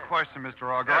 One more question, Mr.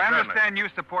 Auger. Yes, I certainly. understand you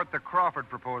support the Crawford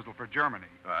proposal for Germany.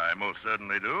 I most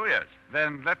certainly do, yes.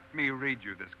 Then let me read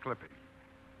you this clipping.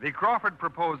 The Crawford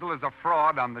proposal is a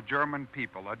fraud on the German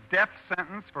people, a death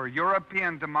sentence for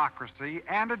European democracy,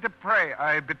 and a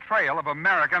betrayal of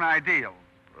American ideals.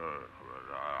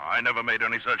 I never made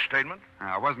any such statement.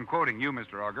 I wasn't quoting you,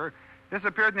 Mr. Auger. This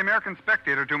appeared in the American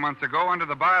Spectator 2 months ago under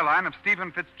the byline of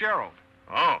Stephen Fitzgerald.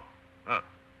 Oh.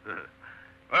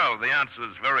 Well, the answer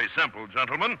is very simple,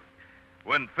 gentlemen.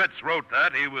 When Fitz wrote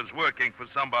that, he was working for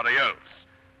somebody else.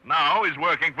 Now he's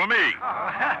working for me.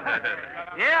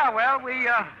 Yeah, well, we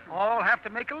all have to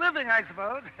make a living, I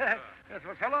suppose. Yes,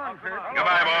 well, so long, Fitz.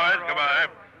 Goodbye, boys. Goodbye.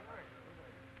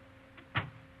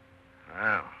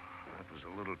 Well, that was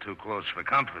a little too close for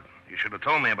comfort. You should have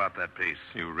told me about that piece.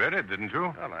 You read it, didn't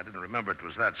you? Well, I didn't remember it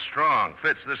was that strong.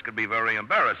 Fitz, this could be very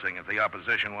embarrassing if the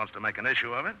opposition wants to make an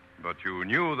issue of it. But you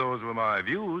knew those were my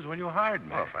views when you hired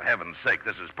me. Oh, for heaven's sake,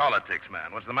 this is politics,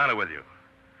 man. What's the matter with you?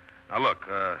 Now, look,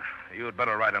 you had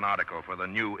better write an article for the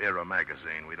New Era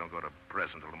magazine. We don't go to press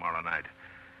until tomorrow night.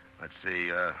 Let's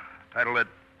see, title it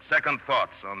Second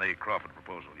Thoughts on the Crawford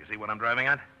Proposal. You see what I'm driving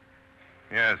at?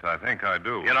 Yes, I think I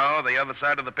do. You know, the other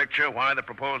side of the picture, why the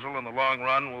proposal in the long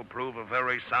run will prove a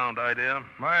very sound idea.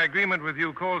 My agreement with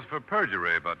you calls for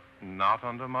perjury, but not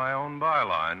under my own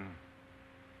byline.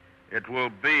 It will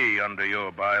be under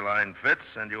your byline, Fitz,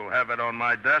 and you'll have it on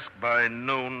my desk by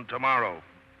noon tomorrow.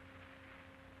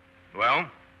 Well?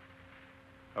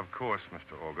 Of course,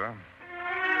 Mr. Olga.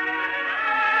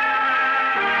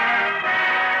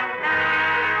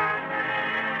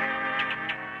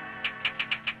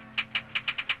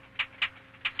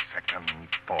 Second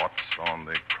Thoughts on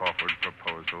the Crawford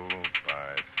Proposal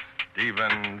by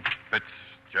Stephen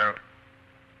Fitzgerald.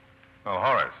 Oh,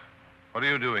 Horace, what are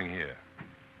you doing here?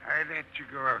 I let you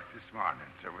go out this morning,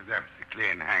 sir, without the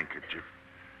clean handkerchief.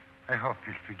 I hope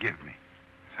you'll forgive me.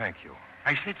 Thank you.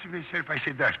 I said to myself,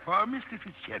 that's poor Mr.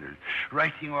 Fitzgerald,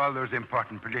 writing all those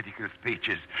important political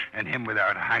speeches and him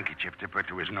without a handkerchief to put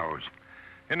to his nose.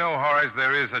 You know, Horace,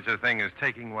 there is such a thing as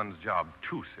taking one's job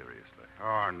too seriously.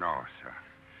 Oh, no, sir.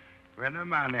 When a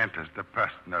man enters the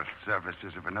personal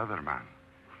services of another man,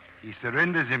 he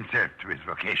surrenders himself to his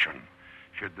vocation.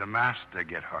 Should the master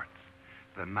get hurt,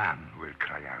 the man will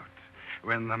cry out.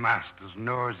 When the master's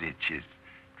nose itches,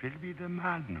 it will be the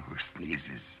man who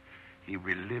sneezes. He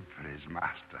will live for his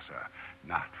master, sir,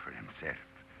 not for himself.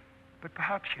 But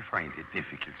perhaps you find it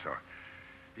difficult, sir,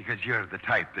 because you're the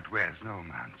type that wears no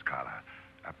man's collar,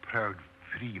 a proud,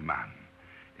 free man.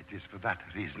 It is for that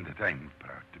reason that I'm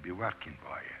proud to be working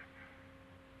for you.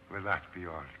 Will that be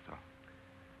all, sir?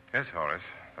 Yes, Horace,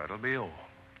 that'll be all.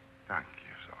 Thank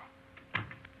you, sir.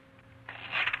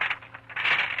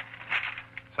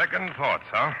 Second thoughts,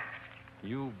 huh?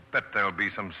 You bet there'll be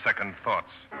some second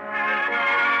thoughts. Oh,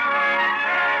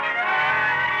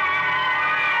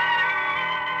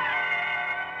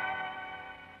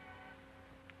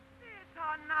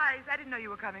 nice. I didn't know you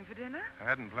were coming for dinner. I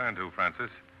hadn't planned to, Francis.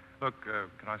 Look,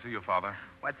 can I see your father?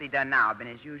 What's he done now? Been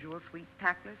his usual sweet,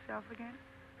 tactless self again?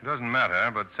 It doesn't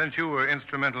matter, but since you were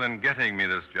instrumental in getting me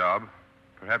this job,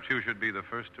 perhaps you should be the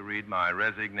first to read my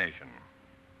resignation.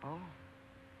 Oh.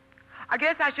 I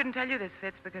guess I shouldn't tell you this,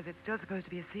 Fitz, because it's still supposed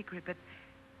to be a secret, but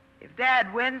if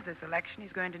Dad wins this election,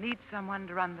 he's going to need someone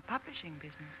to run the publishing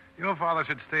business. Your father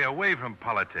should stay away from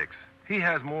politics. He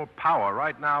has more power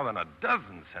right now than a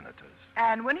dozen senators.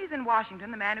 And when he's in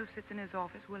Washington, the man who sits in his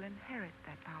office will inherit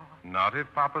that power. Not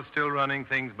if Papa's still running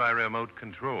things by remote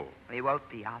control. Well, he won't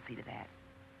be. I'll see to that.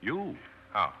 You?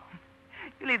 How?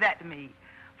 You leave that to me.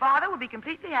 Father will be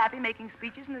completely happy making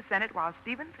speeches in the Senate while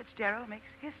Stephen Fitzgerald makes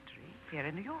history here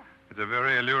in New York. It's a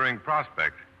very alluring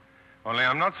prospect. Only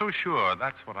I'm not so sure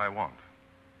that's what I want.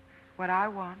 What I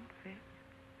want, Fitz?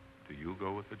 Do you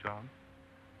go with the job?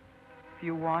 If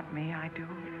you want me, I do.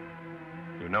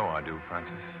 You know I do,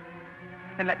 Francis.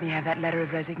 Then let me have that letter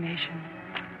of resignation.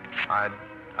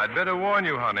 I'd better warn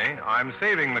you, honey. I'm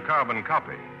saving the carbon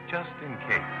copy, just in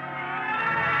case.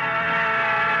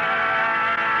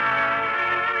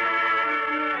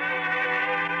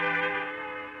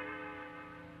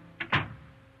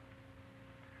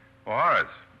 Oh, Horace,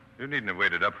 you needn't have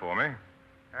waited up for me.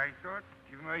 I thought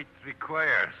you might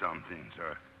require something,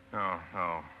 sir. No.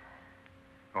 Oh,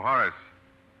 Horace,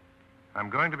 I'm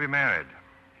going to be married.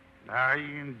 Aye,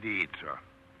 indeed, sir.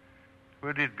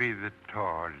 Would it be the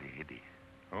tall lady?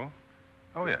 Oh?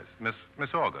 Oh, yes.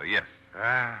 Miss Olga, yes.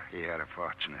 Ah, you're a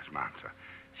fortunate man, sir.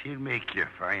 She'll make you a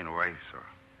fine wife, sir.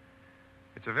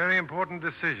 It's a very important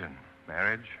decision,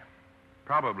 marriage.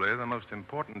 Probably the most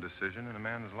important decision in a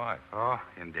man's life. Oh,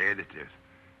 indeed it is.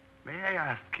 May I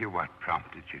ask you what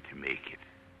prompted you to make it?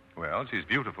 Well, she's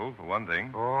beautiful, for one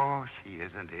thing. Oh, she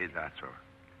is indeed that, sir.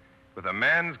 With a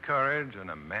man's courage and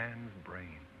a man's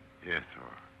brain. Yes,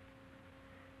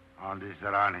 sir. And is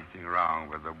there anything wrong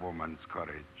with a woman's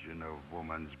courage and a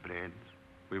woman's brains?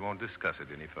 We won't discuss it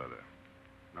any further.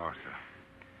 No, sir.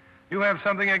 You have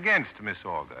something against Miss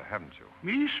Olga, haven't you?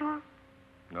 Me, sir?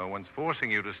 No one's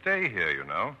forcing you to stay here, you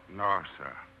know. No,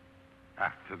 sir.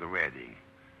 After the wedding,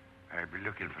 I'll be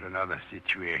looking for another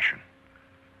situation.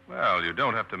 Well, you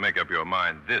don't have to make up your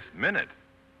mind this minute.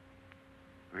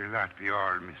 Will that be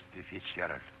all, Mr.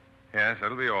 Fitzgerald? Yes,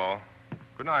 that'll be all.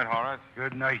 Good night, Horace.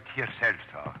 Good night to yourself,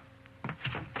 sir.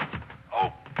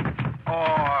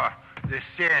 Oh, the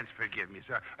saints forgive me,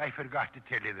 sir. I forgot to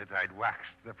tell you that I'd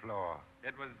waxed the floor.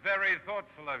 It was very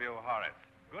thoughtful of you, Horace.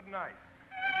 Good night.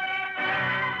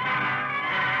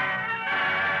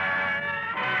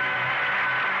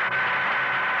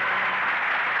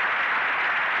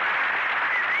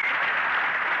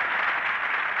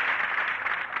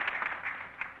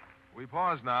 We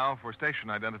pause now for station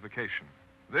identification.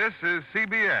 This is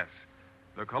CBS,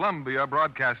 the Columbia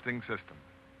Broadcasting System.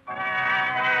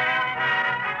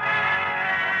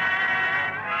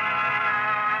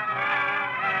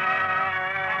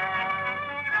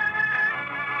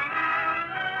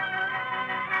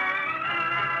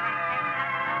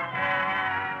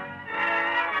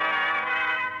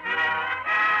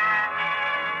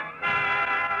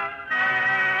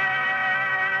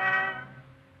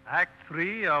 Act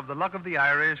 3 of The Luck of the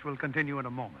Irish will continue in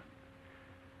a moment.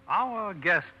 Our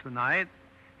guest tonight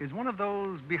is one of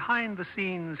those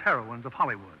behind-the-scenes heroines of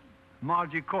Hollywood,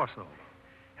 Margie Corso,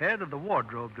 head of the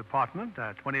wardrobe department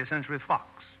at 20th Century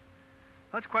Fox.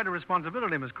 That's quite a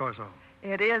responsibility, Miss Corso.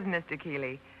 It is, Mr.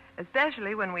 Keeley,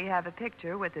 especially when we have a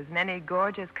picture with as many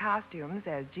gorgeous costumes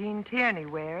as Gene Tierney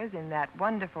wears in That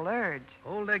Wonderful Urge.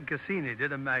 Oleg Cassini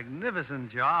did a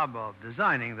magnificent job of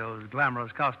designing those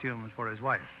glamorous costumes for his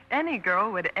wife. Any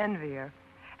girl would envy her.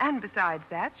 And besides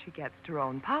that, she gets her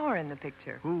own power in the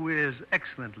picture. Who is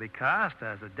excellently cast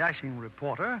as a dashing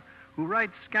reporter who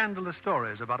writes scandalous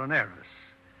stories about an heiress.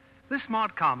 This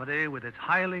smart comedy, with its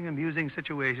highly amusing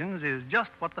situations, is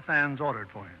just what the fans ordered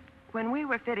for him. When we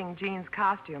were fitting Jean's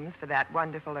costumes for That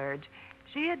Wonderful Urge,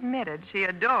 she admitted she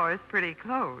adores pretty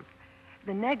clothes.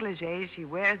 The negligées she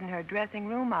wears in her dressing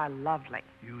room are lovely.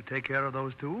 You take care of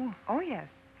those, too? Oh, yes.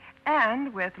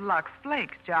 And with Lux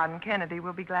Flakes, John Kennedy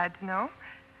will be glad to know.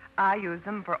 I use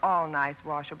them for all nice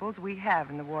washables we have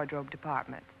in the wardrobe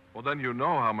department. Well, then you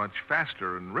know how much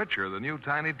faster and richer the new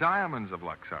tiny diamonds of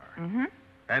Lux are. Mm-hmm.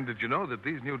 And did you know that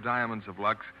these new diamonds of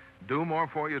Lux do more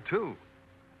for you, too?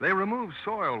 They remove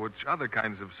soil which other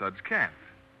kinds of suds can't.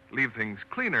 Leave things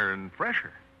cleaner and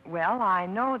fresher. Well, I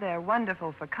know they're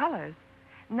wonderful for colors.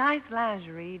 Nice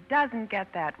lingerie doesn't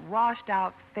get that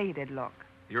washed-out, faded look.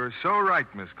 You're so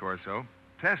right, Miss Corso.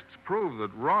 Tests prove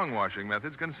that wrong washing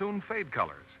methods can soon fade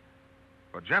colors.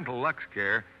 But Gentle Lux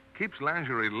Care keeps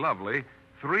lingerie lovely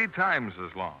 3 times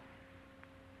as long.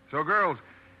 So, girls,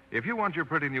 if you want your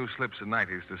pretty new slips and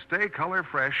nighties to stay color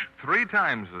fresh 3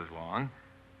 times as long,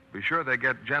 be sure they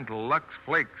get Gentle Lux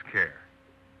Flakes Care.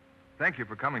 Thank you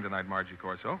for coming tonight, Margie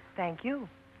Corso. Thank you.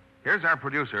 Here's our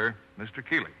producer, Mr.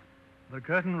 Keeley. The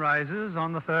curtain rises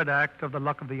on the third act of The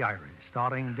Luck of the Irish,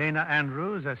 starring Dana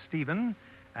Andrews as Stephen,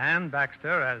 Ann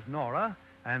Baxter as Nora,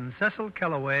 and Cecil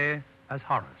Kellaway as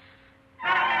Horace.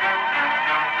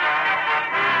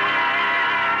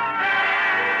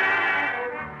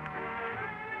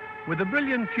 With a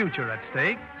brilliant future at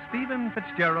stake, Stephen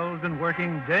Fitzgerald's been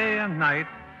working day and night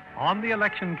on the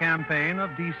election campaign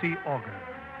of D.C. Augur,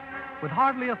 with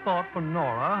hardly a thought for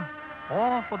Nora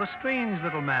or for the strange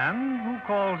little man who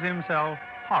calls himself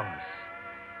Horace.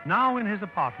 Now in his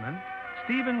apartment,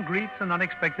 Stephen greets an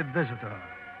unexpected visitor,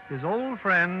 his old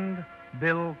friend,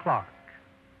 Bill Clark.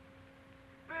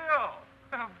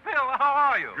 Bill, how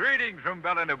are you? Greetings from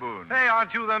Bellinaboon. Hey,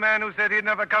 aren't you the man who said he'd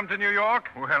never come to New York?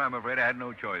 Well, I'm afraid I had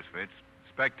no choice, Fitz.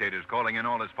 Spectators calling in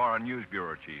all his foreign news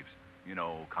bureau chiefs. You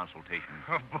know, consultations.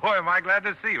 Oh, boy, am I glad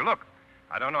to see you. Look,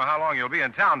 I don't know how long you'll be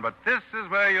in town, but this is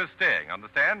where you're staying,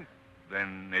 understand?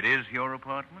 Then it is your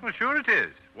apartment? Well, sure it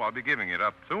is. Well, I'll be giving it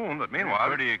up soon, but meanwhile...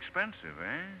 It's pretty expensive,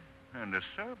 eh? And a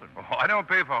servant. Oh, I don't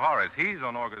pay for Horace. He's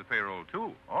on Augur's payroll,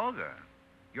 too. Augur?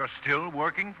 You're still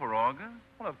working for Augur?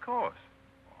 Well, of course.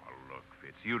 Oh, look,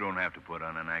 Fitz, you don't have to put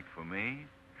on an act for me.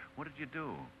 What did you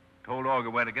do? Told Augur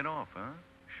where to get off, huh?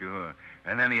 Sure.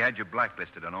 And then he had you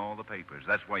blacklisted on all the papers.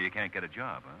 That's why you can't get a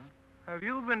job, huh? Have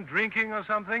you been drinking or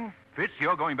something? Fitz,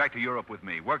 you're going back to Europe with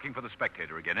me, working for the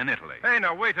Spectator again in Italy. Hey,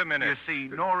 now, wait a minute. You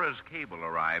see, Nora's cable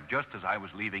arrived just as I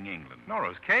was leaving England.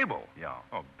 Nora's cable? Yeah.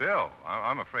 Oh, Bill,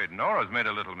 I'm afraid Nora's made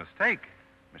a little mistake.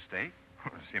 Mistake?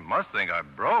 She must think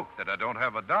I'm broke, that I don't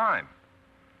have a dime.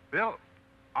 Bill,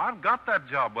 I've got that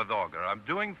job with Augur. I'm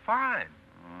doing fine.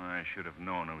 Oh, I should have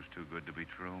known it was too good to be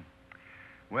true.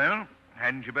 Well,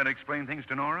 hadn't you better explain things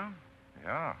to Nora?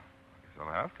 Yeah, I guess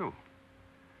I'll have to.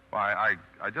 Why,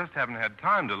 I just haven't had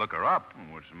time to look her up.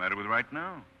 What's the matter with right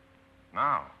now?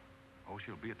 Now? Oh,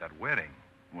 she'll be at that wedding.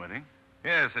 Wedding?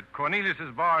 Yes, at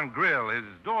Cornelius's Bar and Grill. His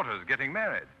daughter's getting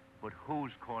married. But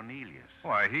who's Cornelius?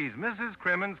 Why, he's Mrs.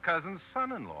 Crimmon's cousin's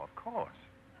son-in-law, of course.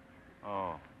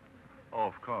 Oh,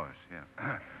 of course,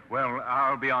 yeah. Well,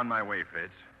 I'll be on my way,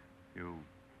 Fitz. You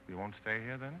won't stay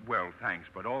here, then? Well, thanks,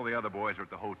 but all the other boys are at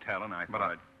the hotel, and I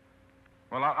thought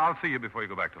Well, I'll see you before you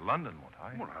go back to London, won't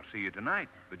I? Well, I'll see you tonight,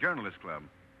 the Journalist Club.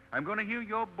 I'm going to hear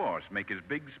your boss make his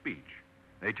big speech.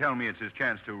 They tell me it's his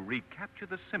chance to recapture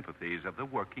the sympathies of the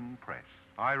working press.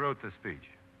 I wrote the speech.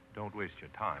 Don't waste your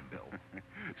time, Bill.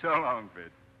 So long,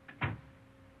 Fitz.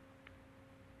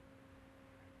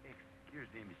 Excuse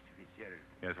me, Mr. Fitzgerald.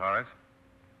 Yes, Horace?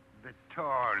 The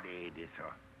tall lady,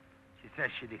 sir. She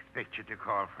says she'd expect you to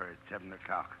call for her at 7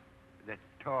 o'clock. The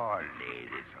tall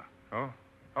lady, sir.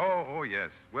 Oh, yes.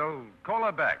 Well, call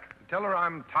her back. Tell her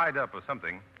I'm tied up or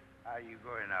something. Are you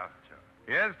going out, sir?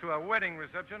 Yes, to a wedding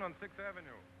reception on 6th Avenue.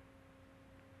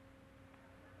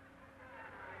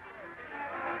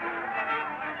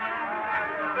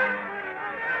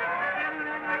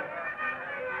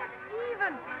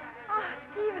 Stephen! Oh,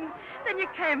 Stephen, then you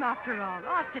came after all.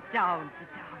 Oh, sit down.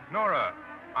 Nora,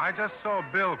 I just saw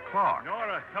Bill Clark.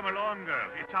 Nora, come along, girl.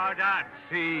 It's our dance.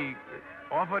 He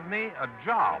offered me a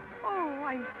job. Oh,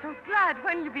 I'm so glad.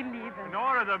 When will you be leaving?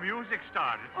 Nora, the music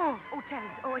started. Oh,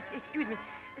 Terence. Oh, excuse me.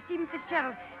 Stephen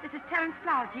Fitzgerald, this is Terence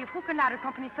Flaherty of Hook and Ladder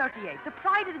Company 38, the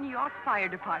pride of the New York Fire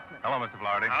Department. Hello, Mr.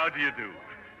 Flaherty. How do you do?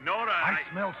 Nora, I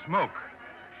smell smoke.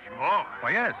 Smoke?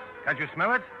 Why, yes. Can't you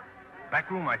smell it? Back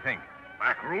room, I think.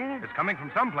 Back room? It's coming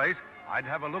from someplace. I'd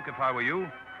have a look if I were you.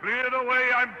 Clear the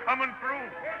way. I'm coming through.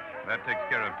 That takes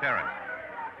care of Terence.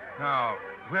 Now,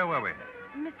 where were we?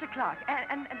 Mr. Clark,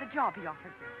 and the job he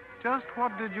offered you. Just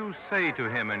what did you say to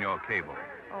him in your cable?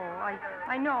 Oh,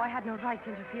 I know I had no right to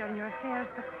interfere in your affairs,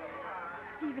 but,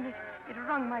 Stephen, it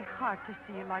wrung my heart to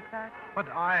see you like that. But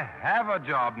I have a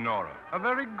job, Nora. A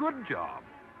very good job.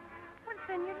 Well,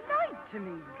 then you lied to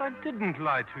me. I didn't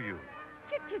lie to you.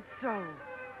 You did so.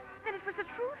 Then it was the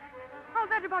truth? All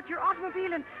that about your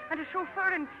automobile and a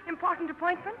chauffeur and important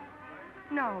appointments?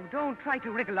 No, don't try to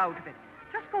wriggle out of it.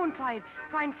 Just go and try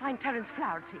and find Terence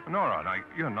Flaherty. Nora, now,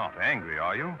 you're not angry,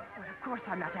 are you? Well, of course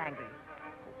I'm not angry.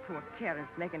 Oh, poor Terence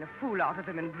making a fool out of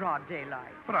him in broad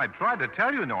daylight. But I tried to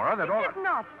tell you, Nora, that all... You did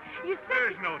not. You said...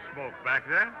 There's no smoke back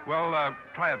there. Well,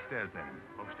 try upstairs then.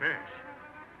 Upstairs?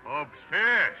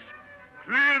 Upstairs?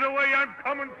 Clear the way. I'm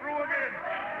coming through again.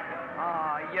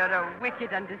 Oh, you're a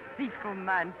wicked and deceitful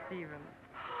man, Stephen.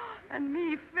 And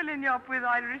me filling you up with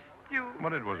Irish stew.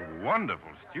 But it was wonderful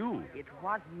stew. It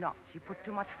was not. She put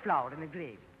too much flour in the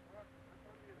gravy.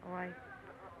 Oh,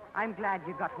 I'm glad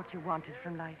you got what you wanted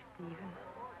from life, Stephen.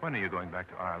 When are you going back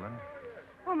to Ireland?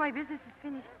 Oh, my business is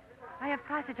finished. I have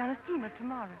passage on a steamer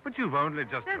tomorrow. But you've only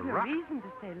just There's no arrived. reason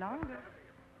to stay longer.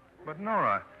 But,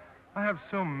 Nora, I have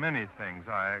so many things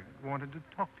I wanted to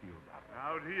talk to you about.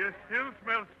 Now, do you still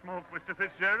smell smoke, Mr.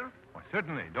 Fitzgerald? Why,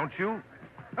 certainly. Don't you?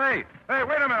 Hey, wait a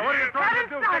minute. What are you trying to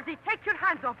do? Terence Flaherty, take your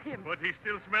hands off him. But he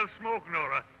still smells smoke,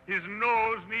 Nora. His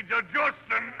nose needs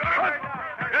adjusting. There!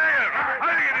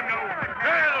 I'll get him now.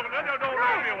 No, don't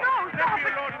roll me over. Stop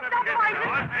it. Stop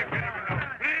fighting. I'll take care of him now.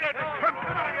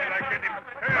 I'll get him.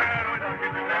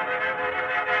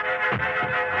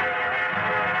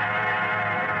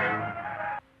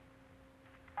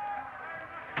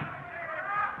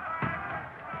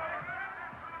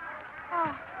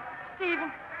 Oh,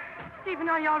 Stephen,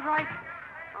 are you all right?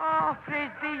 Oh,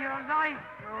 praise be, you're alive.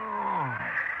 Oh,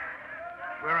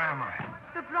 where am I?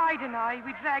 The bride and I,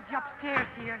 we dragged you upstairs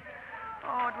here.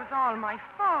 Oh, it was all my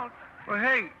fault. Well,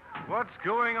 hey, what's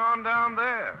going on down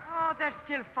there? Oh, they're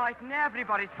still fighting.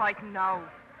 Everybody's fighting now.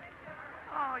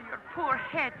 Oh, your poor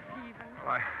head, Stephen.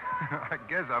 I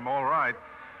guess I'm all right.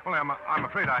 Well, I'm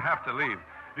afraid I have to leave.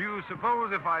 Do you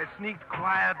suppose if I sneaked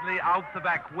quietly out the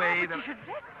back way But you should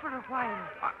rest for a while.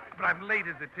 But I'm late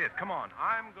as it is. Come on.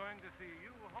 I'm going to see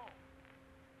you home.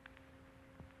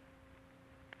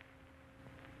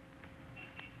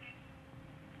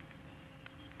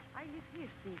 I live here,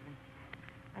 Stephen.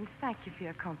 And thank you for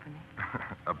your company.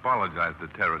 Apologize to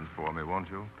Terence for me, won't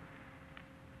you?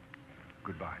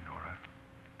 Goodbye, Nora.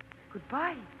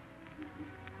 Goodbye.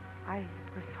 I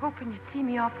was hoping you'd see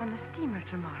me off on the steamer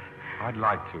tomorrow. I'd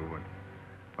like to.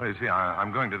 Well, you see,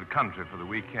 I'm going to the country for the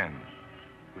weekend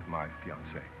with my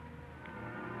fiancée.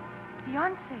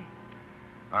 Fiancé?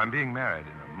 I'm being married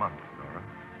in a month, Nora.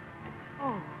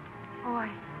 Oh,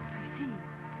 I see.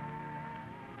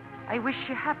 I wish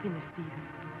you happiness, Stephen.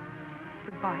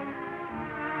 Goodbye.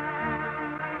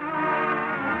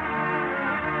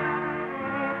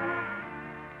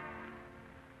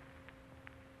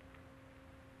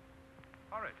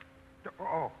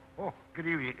 Oh, good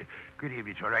evening. Good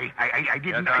evening, sir. I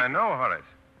didn't... Yes, I know, Horace.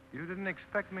 You didn't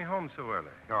expect me home so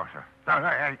early. No, sir. No,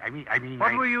 I mean...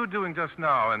 What were you doing just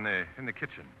now in the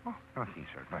kitchen? Oh, nothing,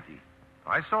 sir, nothing.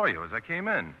 I saw you as I came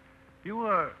in. You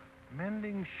were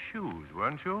mending shoes,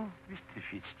 weren't you? Mr.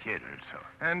 Fitzgerald, sir.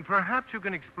 And perhaps you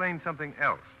can explain something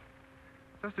else.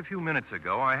 Just a few minutes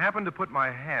ago, I happened to put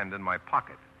my hand in my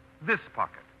pocket, this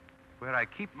pocket, where I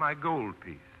keep my gold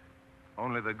piece.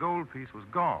 Only the gold piece was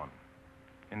gone.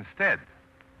 Instead,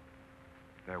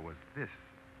 there was this.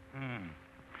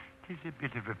 It is a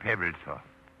bit of a pebble, sir.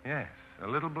 Yes, a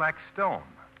little black stone.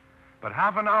 But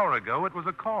half an hour ago, it was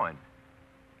a coin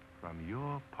from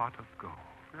your pot of gold.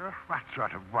 What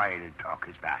sort of wild talk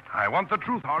is that? I want the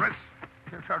truth, Horace.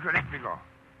 Let me go.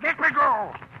 Let me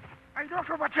go! I don't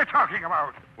know what you're talking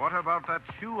about. What about that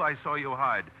shoe I saw you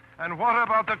hide? And what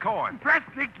about the coin? Brett,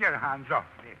 take your hands off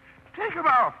me. Take them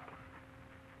off.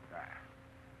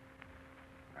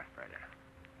 That's better.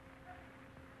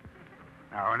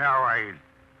 Now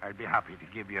I'd be happy to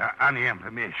give you any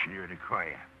information you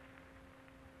require.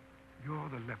 You're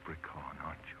the leprechaun,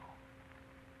 aren't you?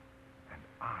 And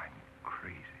I'm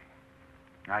crazy.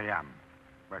 I am.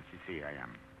 Well, you see, I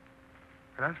am.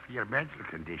 But as for your mental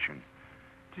condition,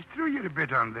 it's true you're a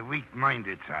bit on the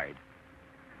weak-minded side.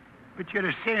 But you're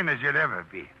as sane as you'll ever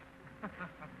be.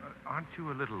 Aren't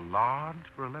you a little large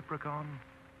for a leprechaun?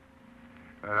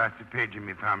 Well, that's a page in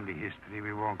my family history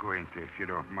we won't go into if you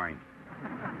don't mind.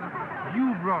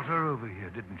 You brought her over here,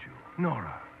 didn't you?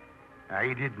 Nora.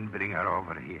 I didn't bring her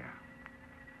over here.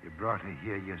 You brought her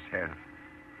here yourself.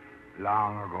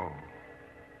 Long ago.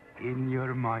 In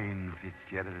your mind,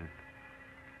 Fitzgerald.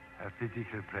 Her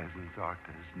physical presence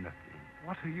alters nothing.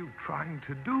 What are you trying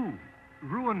to do?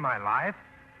 Ruin my life?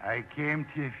 I came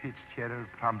to you, Fitzgerald,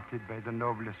 prompted by the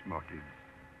noblest motives.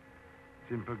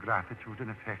 Simple gratitude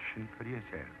and affection for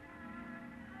yourself.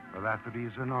 For that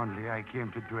reason only, I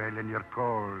came to dwell in your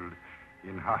cold,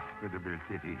 inhospitable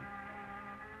city.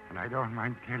 And I don't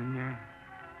mind telling you,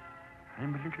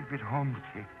 I'm a little bit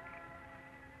homesick.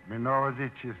 My nose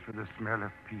itches for the smell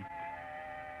of peat.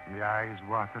 My eyes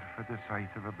water for the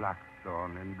sight of a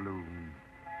blackthorn in bloom.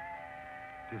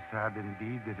 It is sad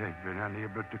indeed that I've been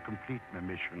unable to complete my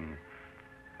mission,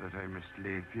 that I must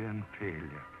leave you and fail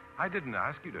you. I didn't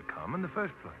ask you to come in the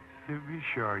first place. To be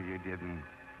sure you didn't.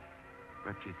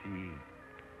 But you see,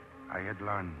 I had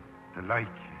learned to like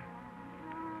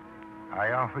you.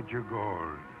 I offered you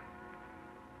gold.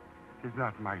 It is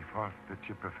not my fault that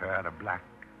you prefer a black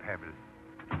pebble.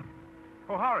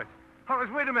 Oh, Horace.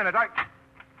 Horace, wait a minute.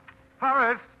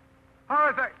 Horace!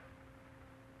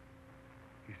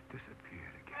 He's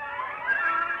disappeared again.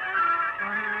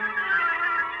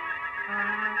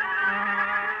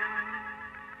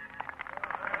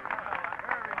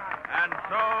 And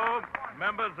so,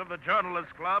 members of the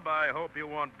Journalists Club, I hope you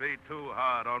won't be too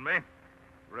hard on me.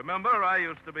 Remember, I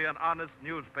used to be an honest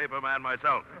newspaper man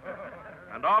myself.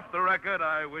 And off the record,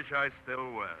 I wish I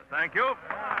still were. Thank you.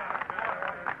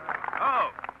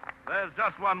 Oh, there's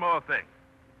just one more thing.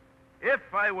 If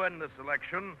I win this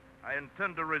election, I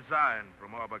intend to resign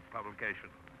from Orbuck Publication.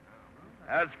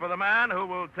 As for the man who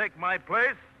will take my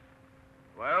place,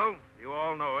 well, you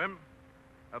all know him.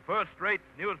 A first-rate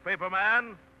newspaper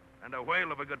man and a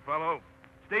whale of a good fellow,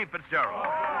 Steve Fitzgerald.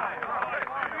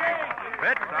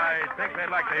 Fitz, I think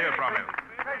they'd like to hear from you.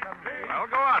 Well,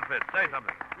 go on, Fitz. Say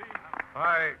something.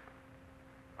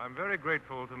 I'm very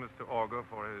grateful to Mr. Auger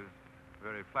for his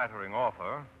very flattering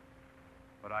offer,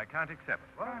 but I can't accept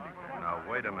it. Now,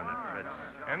 wait a minute, Fitz.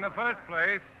 In the first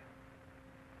place,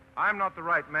 I'm not the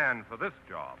right man for this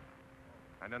job.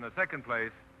 And in the second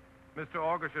place, Mr.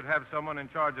 Auger should have someone in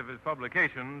charge of his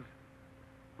publications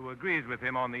who agrees with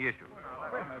him on the issue.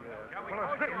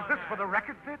 Well, is this for the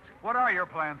record, Fitz? What are your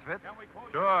plans, Fitz?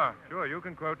 Sure, you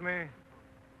can quote me.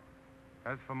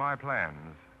 As for my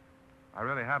plans, I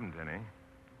really haven't any,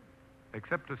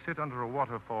 except to sit under a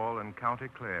waterfall in County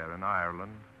Clare in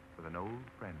Ireland with an old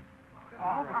friend.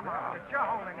 Oh, come on. You're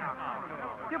holding out.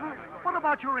 Yeah, but what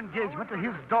about your engagement to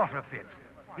his daughter, Fitz?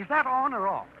 Is that on or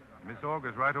off? Miss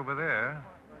Auger's right over there.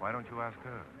 Why don't you ask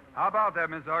her? How about that,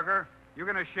 Miss Auger? You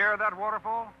going to share that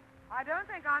waterfall? I don't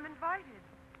think I'm invited.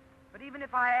 But even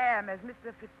if I am, as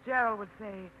Mr. Fitzgerald would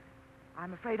say,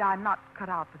 I'm afraid I'm not cut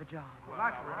out for the job. Well,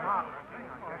 that's remarkable.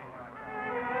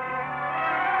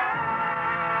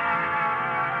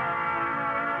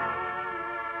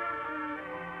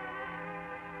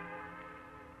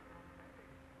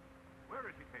 Where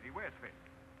is he, Katie? Where's Fitz?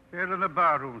 Here in the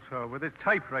barroom, sir, with his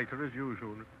typewriter as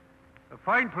usual. A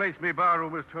fine place me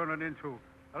barroom is turning into.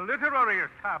 A literary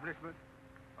establishment.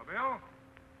 Oh, Bill?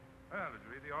 Well, did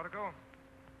you read the article?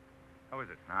 How is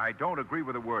it? I don't agree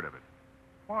with a word of it.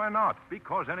 Why not?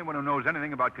 Because anyone who knows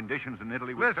anything about conditions in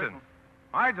Italy would... Listen,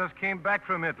 I just came back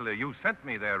from Italy. You sent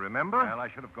me there, remember? Well, I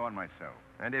should have gone myself.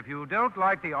 And if you don't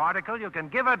like the article, you can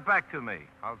give it back to me.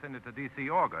 I'll send it to D.C.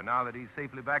 Orger. Now that he's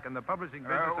safely back in the publishing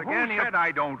business again... Who said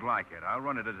I don't like it? I'll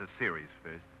run it as a series,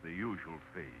 Fist. The usual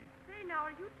fee. Say, now,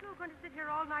 are you two going to sit here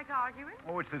all night arguing?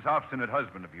 Oh, it's this obstinate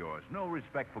husband of yours. No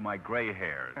respect for my gray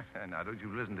hairs. Now, don't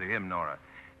you listen to him, Nora.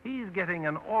 He's getting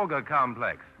an Orger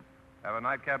complex. Have a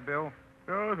nightcap, Bill?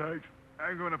 Oh, thanks.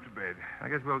 I'm going up to bed. I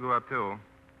guess we'll go up, too.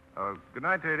 Good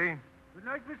night, Tatey. Good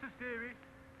night, Mr. Stevie.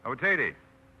 Oh, Tatey,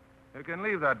 you can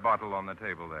leave that bottle on the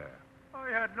table there. I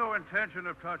had no intention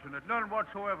of touching it. None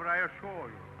whatsoever, I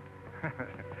assure you.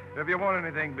 If you want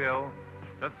anything, Bill,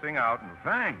 just sing out.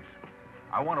 Thanks.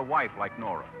 I want a wife like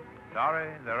Nora. Sorry,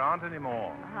 there aren't any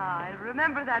more. Ah, I'll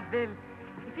remember that, Bill.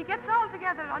 If he gets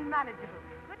altogether unmanageable.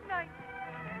 Good night.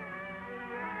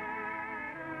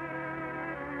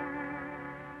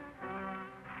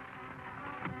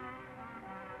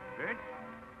 Fitz?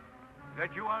 Is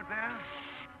that you out there?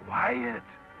 Wyatt,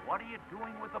 What are you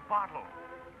doing with the bottle?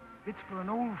 it's for an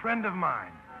old friend of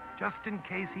mine, just in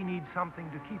case he needs something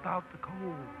to keep out the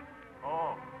cold.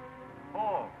 Oh,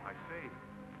 I see.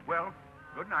 Well,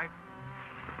 good night.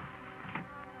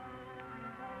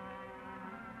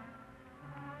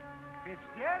 It's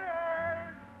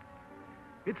dinner.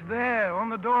 It's there, on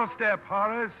the doorstep,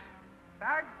 Horace.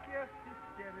 Thank you,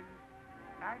 Fitzgerald.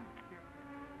 Thank you.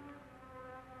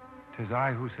 'Tis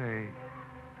I who say,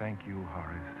 thank you,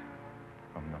 Horace,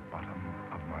 from the bottom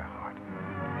of my heart.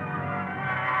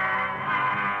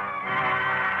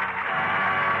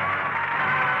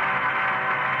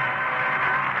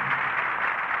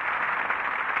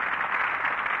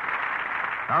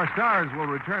 Our stars will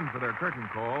return for their curtain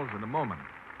calls in a moment.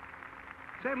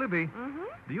 Say, Libby,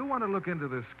 do you want to look into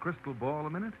this crystal ball a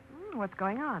minute? What's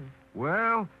going on?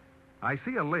 Well, I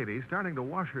see a lady starting to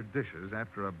wash her dishes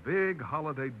after a big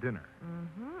holiday dinner.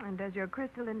 And does your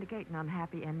crystal indicate an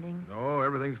unhappy ending? Oh,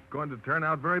 everything's going to turn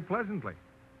out very pleasantly.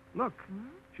 Look,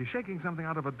 she's shaking something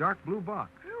out of a dark blue box.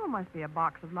 Oh, must be a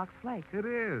box of Lux Flakes. It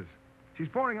is. She's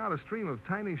pouring out a stream of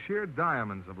tiny sheared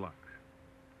diamonds of Lux.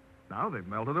 Now they've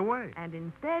melted away. And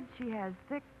instead, she has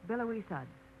thick, billowy suds.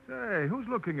 Say, who's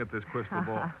looking at this crystal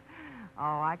ball?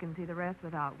 Oh, I can see the rest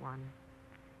without one.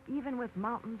 Even with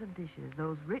mountains of dishes,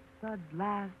 those rich suds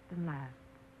last and last.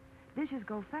 Dishes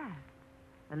go fast.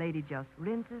 The lady just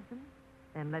rinses them,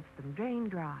 then lets them drain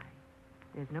dry.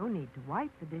 There's no need to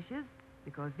wipe the dishes,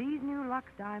 because these new Lux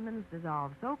diamonds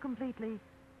dissolve so completely,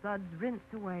 suds rinse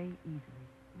away easily.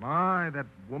 My, that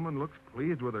woman looks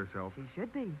pleased with herself. She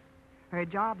should be. Her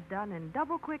job's done in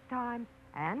double quick time,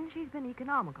 and she's been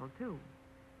economical, too.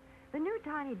 The new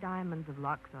tiny diamonds of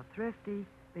Lux are thrifty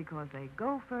because they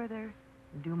go further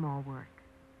and do more work.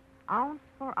 Ounce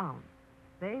for ounce,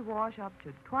 they wash up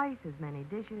to twice as many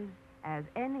dishes as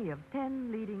any of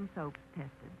 10 leading soaps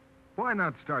tested. Why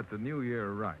not start the new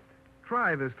year right?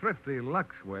 Try this thrifty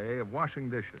Lux way of washing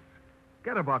dishes.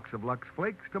 Get a box of Lux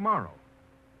Flakes tomorrow.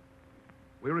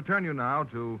 We return you now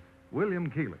to William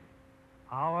Keighley.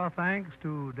 Our thanks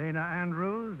to Dana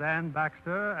Andrews, Dan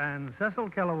Baxter, and Cecil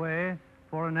Kellaway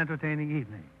for an entertaining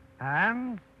evening.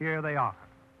 And here they are.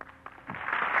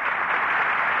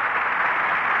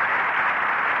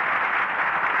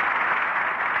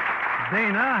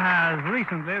 Dana has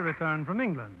recently returned from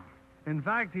England. In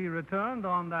fact, he returned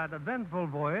on that eventful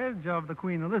voyage of the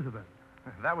Queen Elizabeth.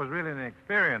 That was really an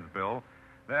experience, Bill.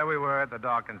 There we were at the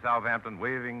dock in Southampton,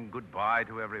 waving goodbye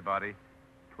to everybody.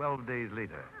 12 days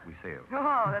later, we sailed.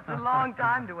 Oh, that's a long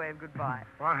time to wave goodbye.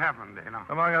 What happened, Dana?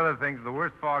 Among other things, the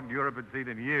worst fog Europe had seen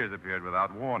in years appeared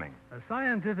without warning. A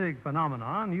scientific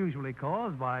phenomenon usually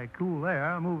caused by cool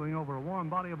air moving over a warm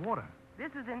body of water.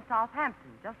 This is in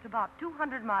Southampton, just about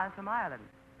 200 miles from Ireland.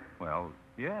 Well,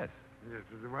 yes. Yes,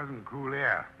 it wasn't cool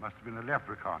air. Must have been a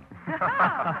leprechaun.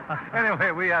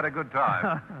 Anyway, we had a good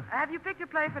time. Have you picked a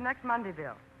play for next Monday,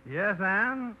 Bill? Yes,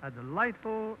 Anne, a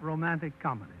delightful romantic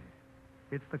comedy.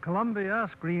 It's the Columbia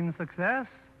screen success,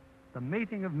 The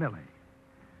Mating of Millie.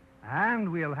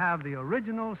 And we'll have the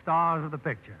original stars of the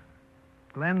picture,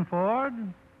 Glenn Ford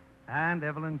and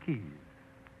Evelyn Keyes.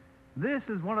 This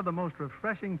is one of the most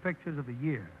refreshing pictures of the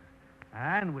year.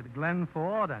 And with Glenn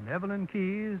Ford and Evelyn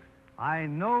Keyes, I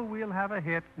know we'll have a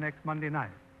hit next Monday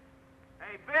night.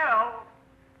 Hey,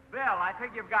 Bill, I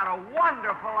think you've got a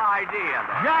wonderful idea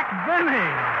there. Jack Benny!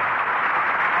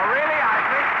 Oh, really? I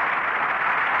think...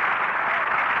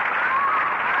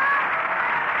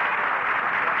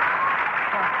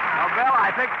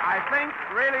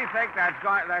 Bill, really think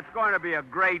that's going to be a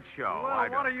great show. Well,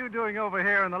 what are you doing over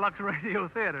here in the Lux Radio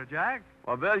Theater, Jack?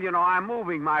 Well, Bill, I'm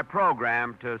moving my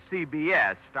program to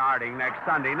CBS starting next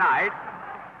Sunday night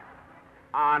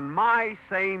on my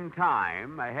same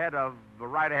time,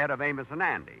 right ahead of Amos and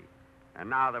Andy. And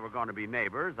now that we're going to be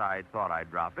neighbors, I thought I'd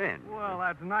drop in. Well,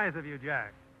 that's nice of you,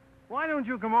 Jack. Why don't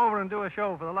you come over and do a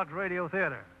show for the Lux Radio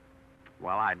Theater?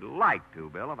 Well, I'd like to,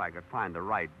 Bill, if I could find the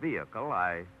right vehicle.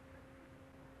 I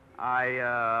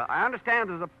understand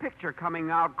there's a picture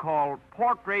coming out called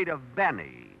Portrait of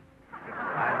Benny.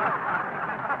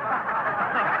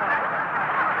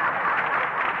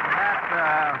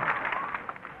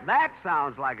 That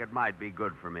sounds like it might be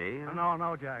good for me.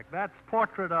 No, Jack. That's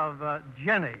Portrait of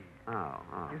Jenny. Oh.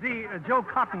 You see, Joe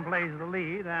Cotton plays the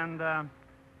lead, and, well,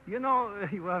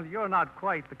 you're not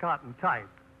quite the Cotton type.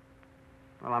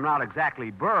 Well, I'm not exactly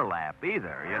burlap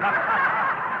either,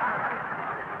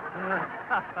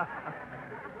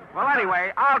 Well,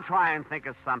 anyway, I'll try and think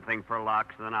of something for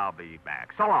Lux, and then I'll be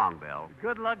back. So long, Bill.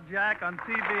 Good luck, Jack, on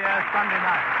CBS Sunday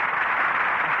night.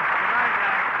 Good night,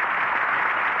 Jack.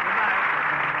 Good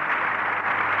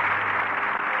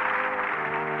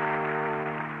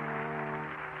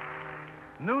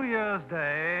night. New Year's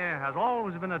Day has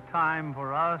always been a time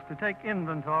for us to take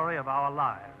inventory of our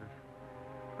lives.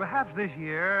 Perhaps this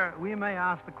year we may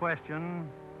ask the question,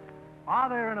 are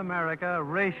there in America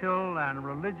racial and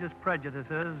religious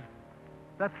prejudices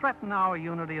that threaten our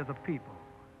unity as a people?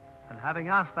 And having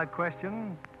asked that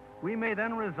question, we may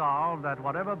then resolve that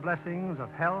whatever blessings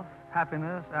of health,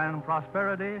 happiness, and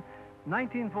prosperity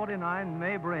 1949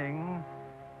 may bring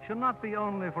should not be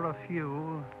only for a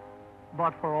few,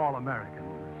 but for all Americans.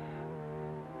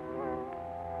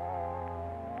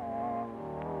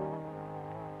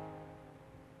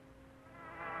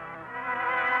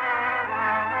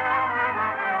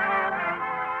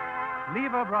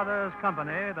 Lever Brothers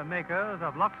Company, the makers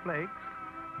of Lux Flakes,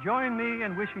 join me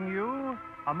in wishing you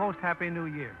a most happy New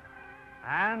Year.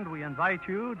 And we invite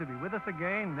you to be with us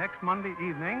again next Monday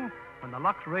evening when the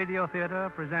Lux Radio Theater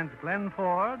presents Glenn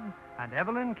Ford and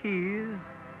Evelyn Keyes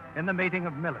in The Mating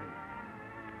of Millie.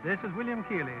 This is William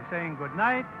Keighley saying good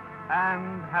night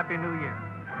and Happy New Year.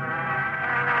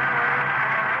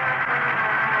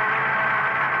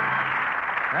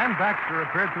 Dan Baxter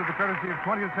appeared through the courtesy of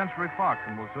 20th Century Fox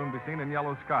and will soon be seen in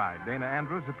Yellow Sky. Dana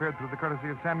Andrews appeared through the courtesy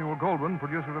of Samuel Goldwyn,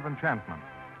 producer of Enchantment.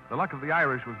 The Luck of the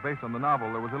Irish was based on the novel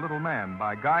There Was a Little Man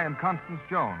by Guy and Constance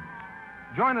Jones.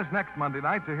 Join us next Monday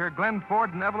night to hear Glenn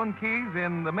Ford and Evelyn Keyes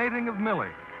in The Mating of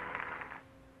Millie.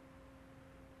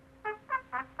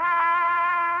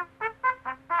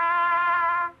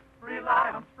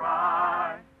 Rely on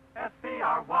Spry,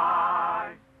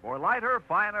 S-P-R-Y. For lighter,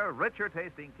 finer, richer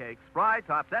tasting cakes, Spry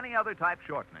tops any other type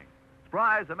shortening.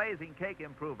 Spry's amazing cake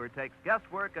improver takes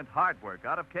guesswork and hard work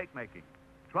out of cake making.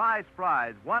 Try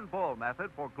Spry's one bowl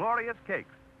method for glorious cakes.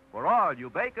 For all you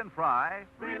bake and fry,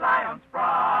 rely on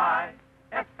Spry,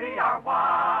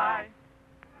 S-P-R-Y.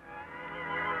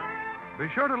 Be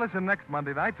sure to listen next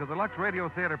Monday night to the Lux Radio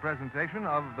Theater presentation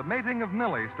of The Mating of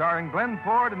Millie, starring Glenn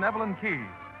Ford and Evelyn Keyes.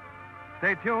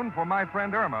 Stay tuned for My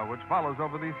Friend Irma, which follows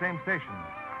over these same stations.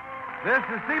 This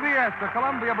is CBS, the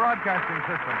Columbia Broadcasting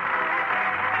System.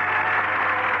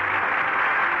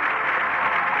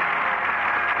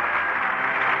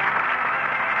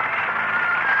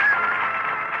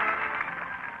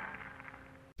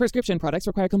 Prescription products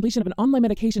require completion of an online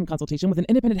medication consultation with an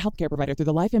independent healthcare provider through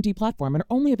the LifeMD platform and are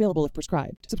only available if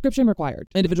prescribed. Subscription required.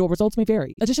 Individual results may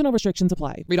vary. Additional restrictions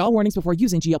apply. Read all warnings before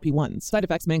using GLP-1s. Side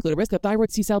effects may include a risk of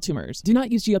thyroid C-cell tumors. Do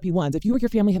not use GLP-1s if you or your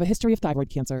family have a history of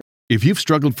thyroid cancer. If you've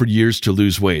struggled for years to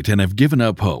lose weight and have given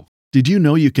up hope, did you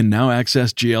know you can now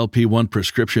access GLP-1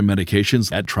 prescription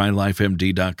medications at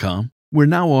TryLifeMD.com? We're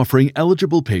now offering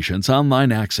eligible patients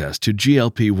online access to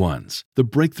GLP-1s, the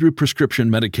breakthrough prescription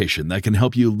medication that can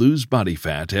help you lose body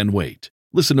fat and weight.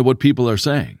 Listen to what people are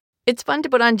saying. It's fun to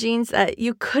put on jeans that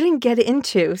you couldn't get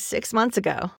into 6 months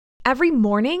ago. Every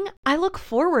morning, I look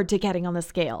forward to getting on the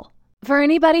scale. For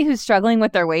anybody who's struggling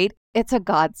with their weight, it's a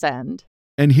godsend.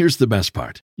 And here's the best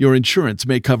part. Your insurance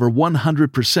may cover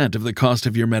 100% of the cost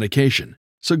of your medication.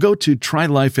 So go to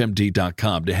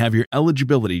TryLifeMD.com to have your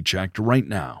eligibility checked right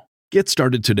now. Get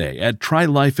started today at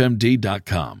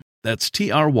TryLifeMD.com. That's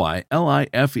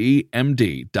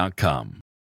TryLifeMD.com.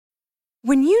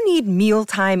 When you need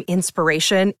mealtime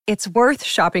inspiration, it's worth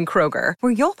shopping Kroger,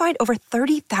 where you'll find over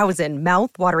 30,000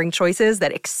 mouth-watering choices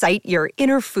that excite your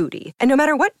inner foodie. And no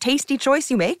matter what tasty choice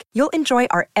you make, you'll enjoy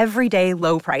our everyday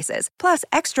low prices, plus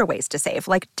extra ways to save,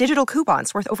 like digital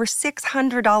coupons worth over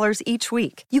 $600 each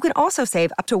week. You can also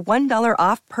save up to $1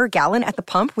 off per gallon at the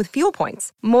pump with fuel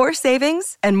points. More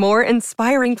savings and more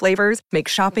inspiring flavors make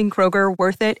shopping Kroger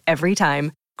worth it every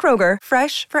time. Kroger,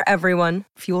 fresh for everyone.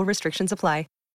 Fuel restrictions apply.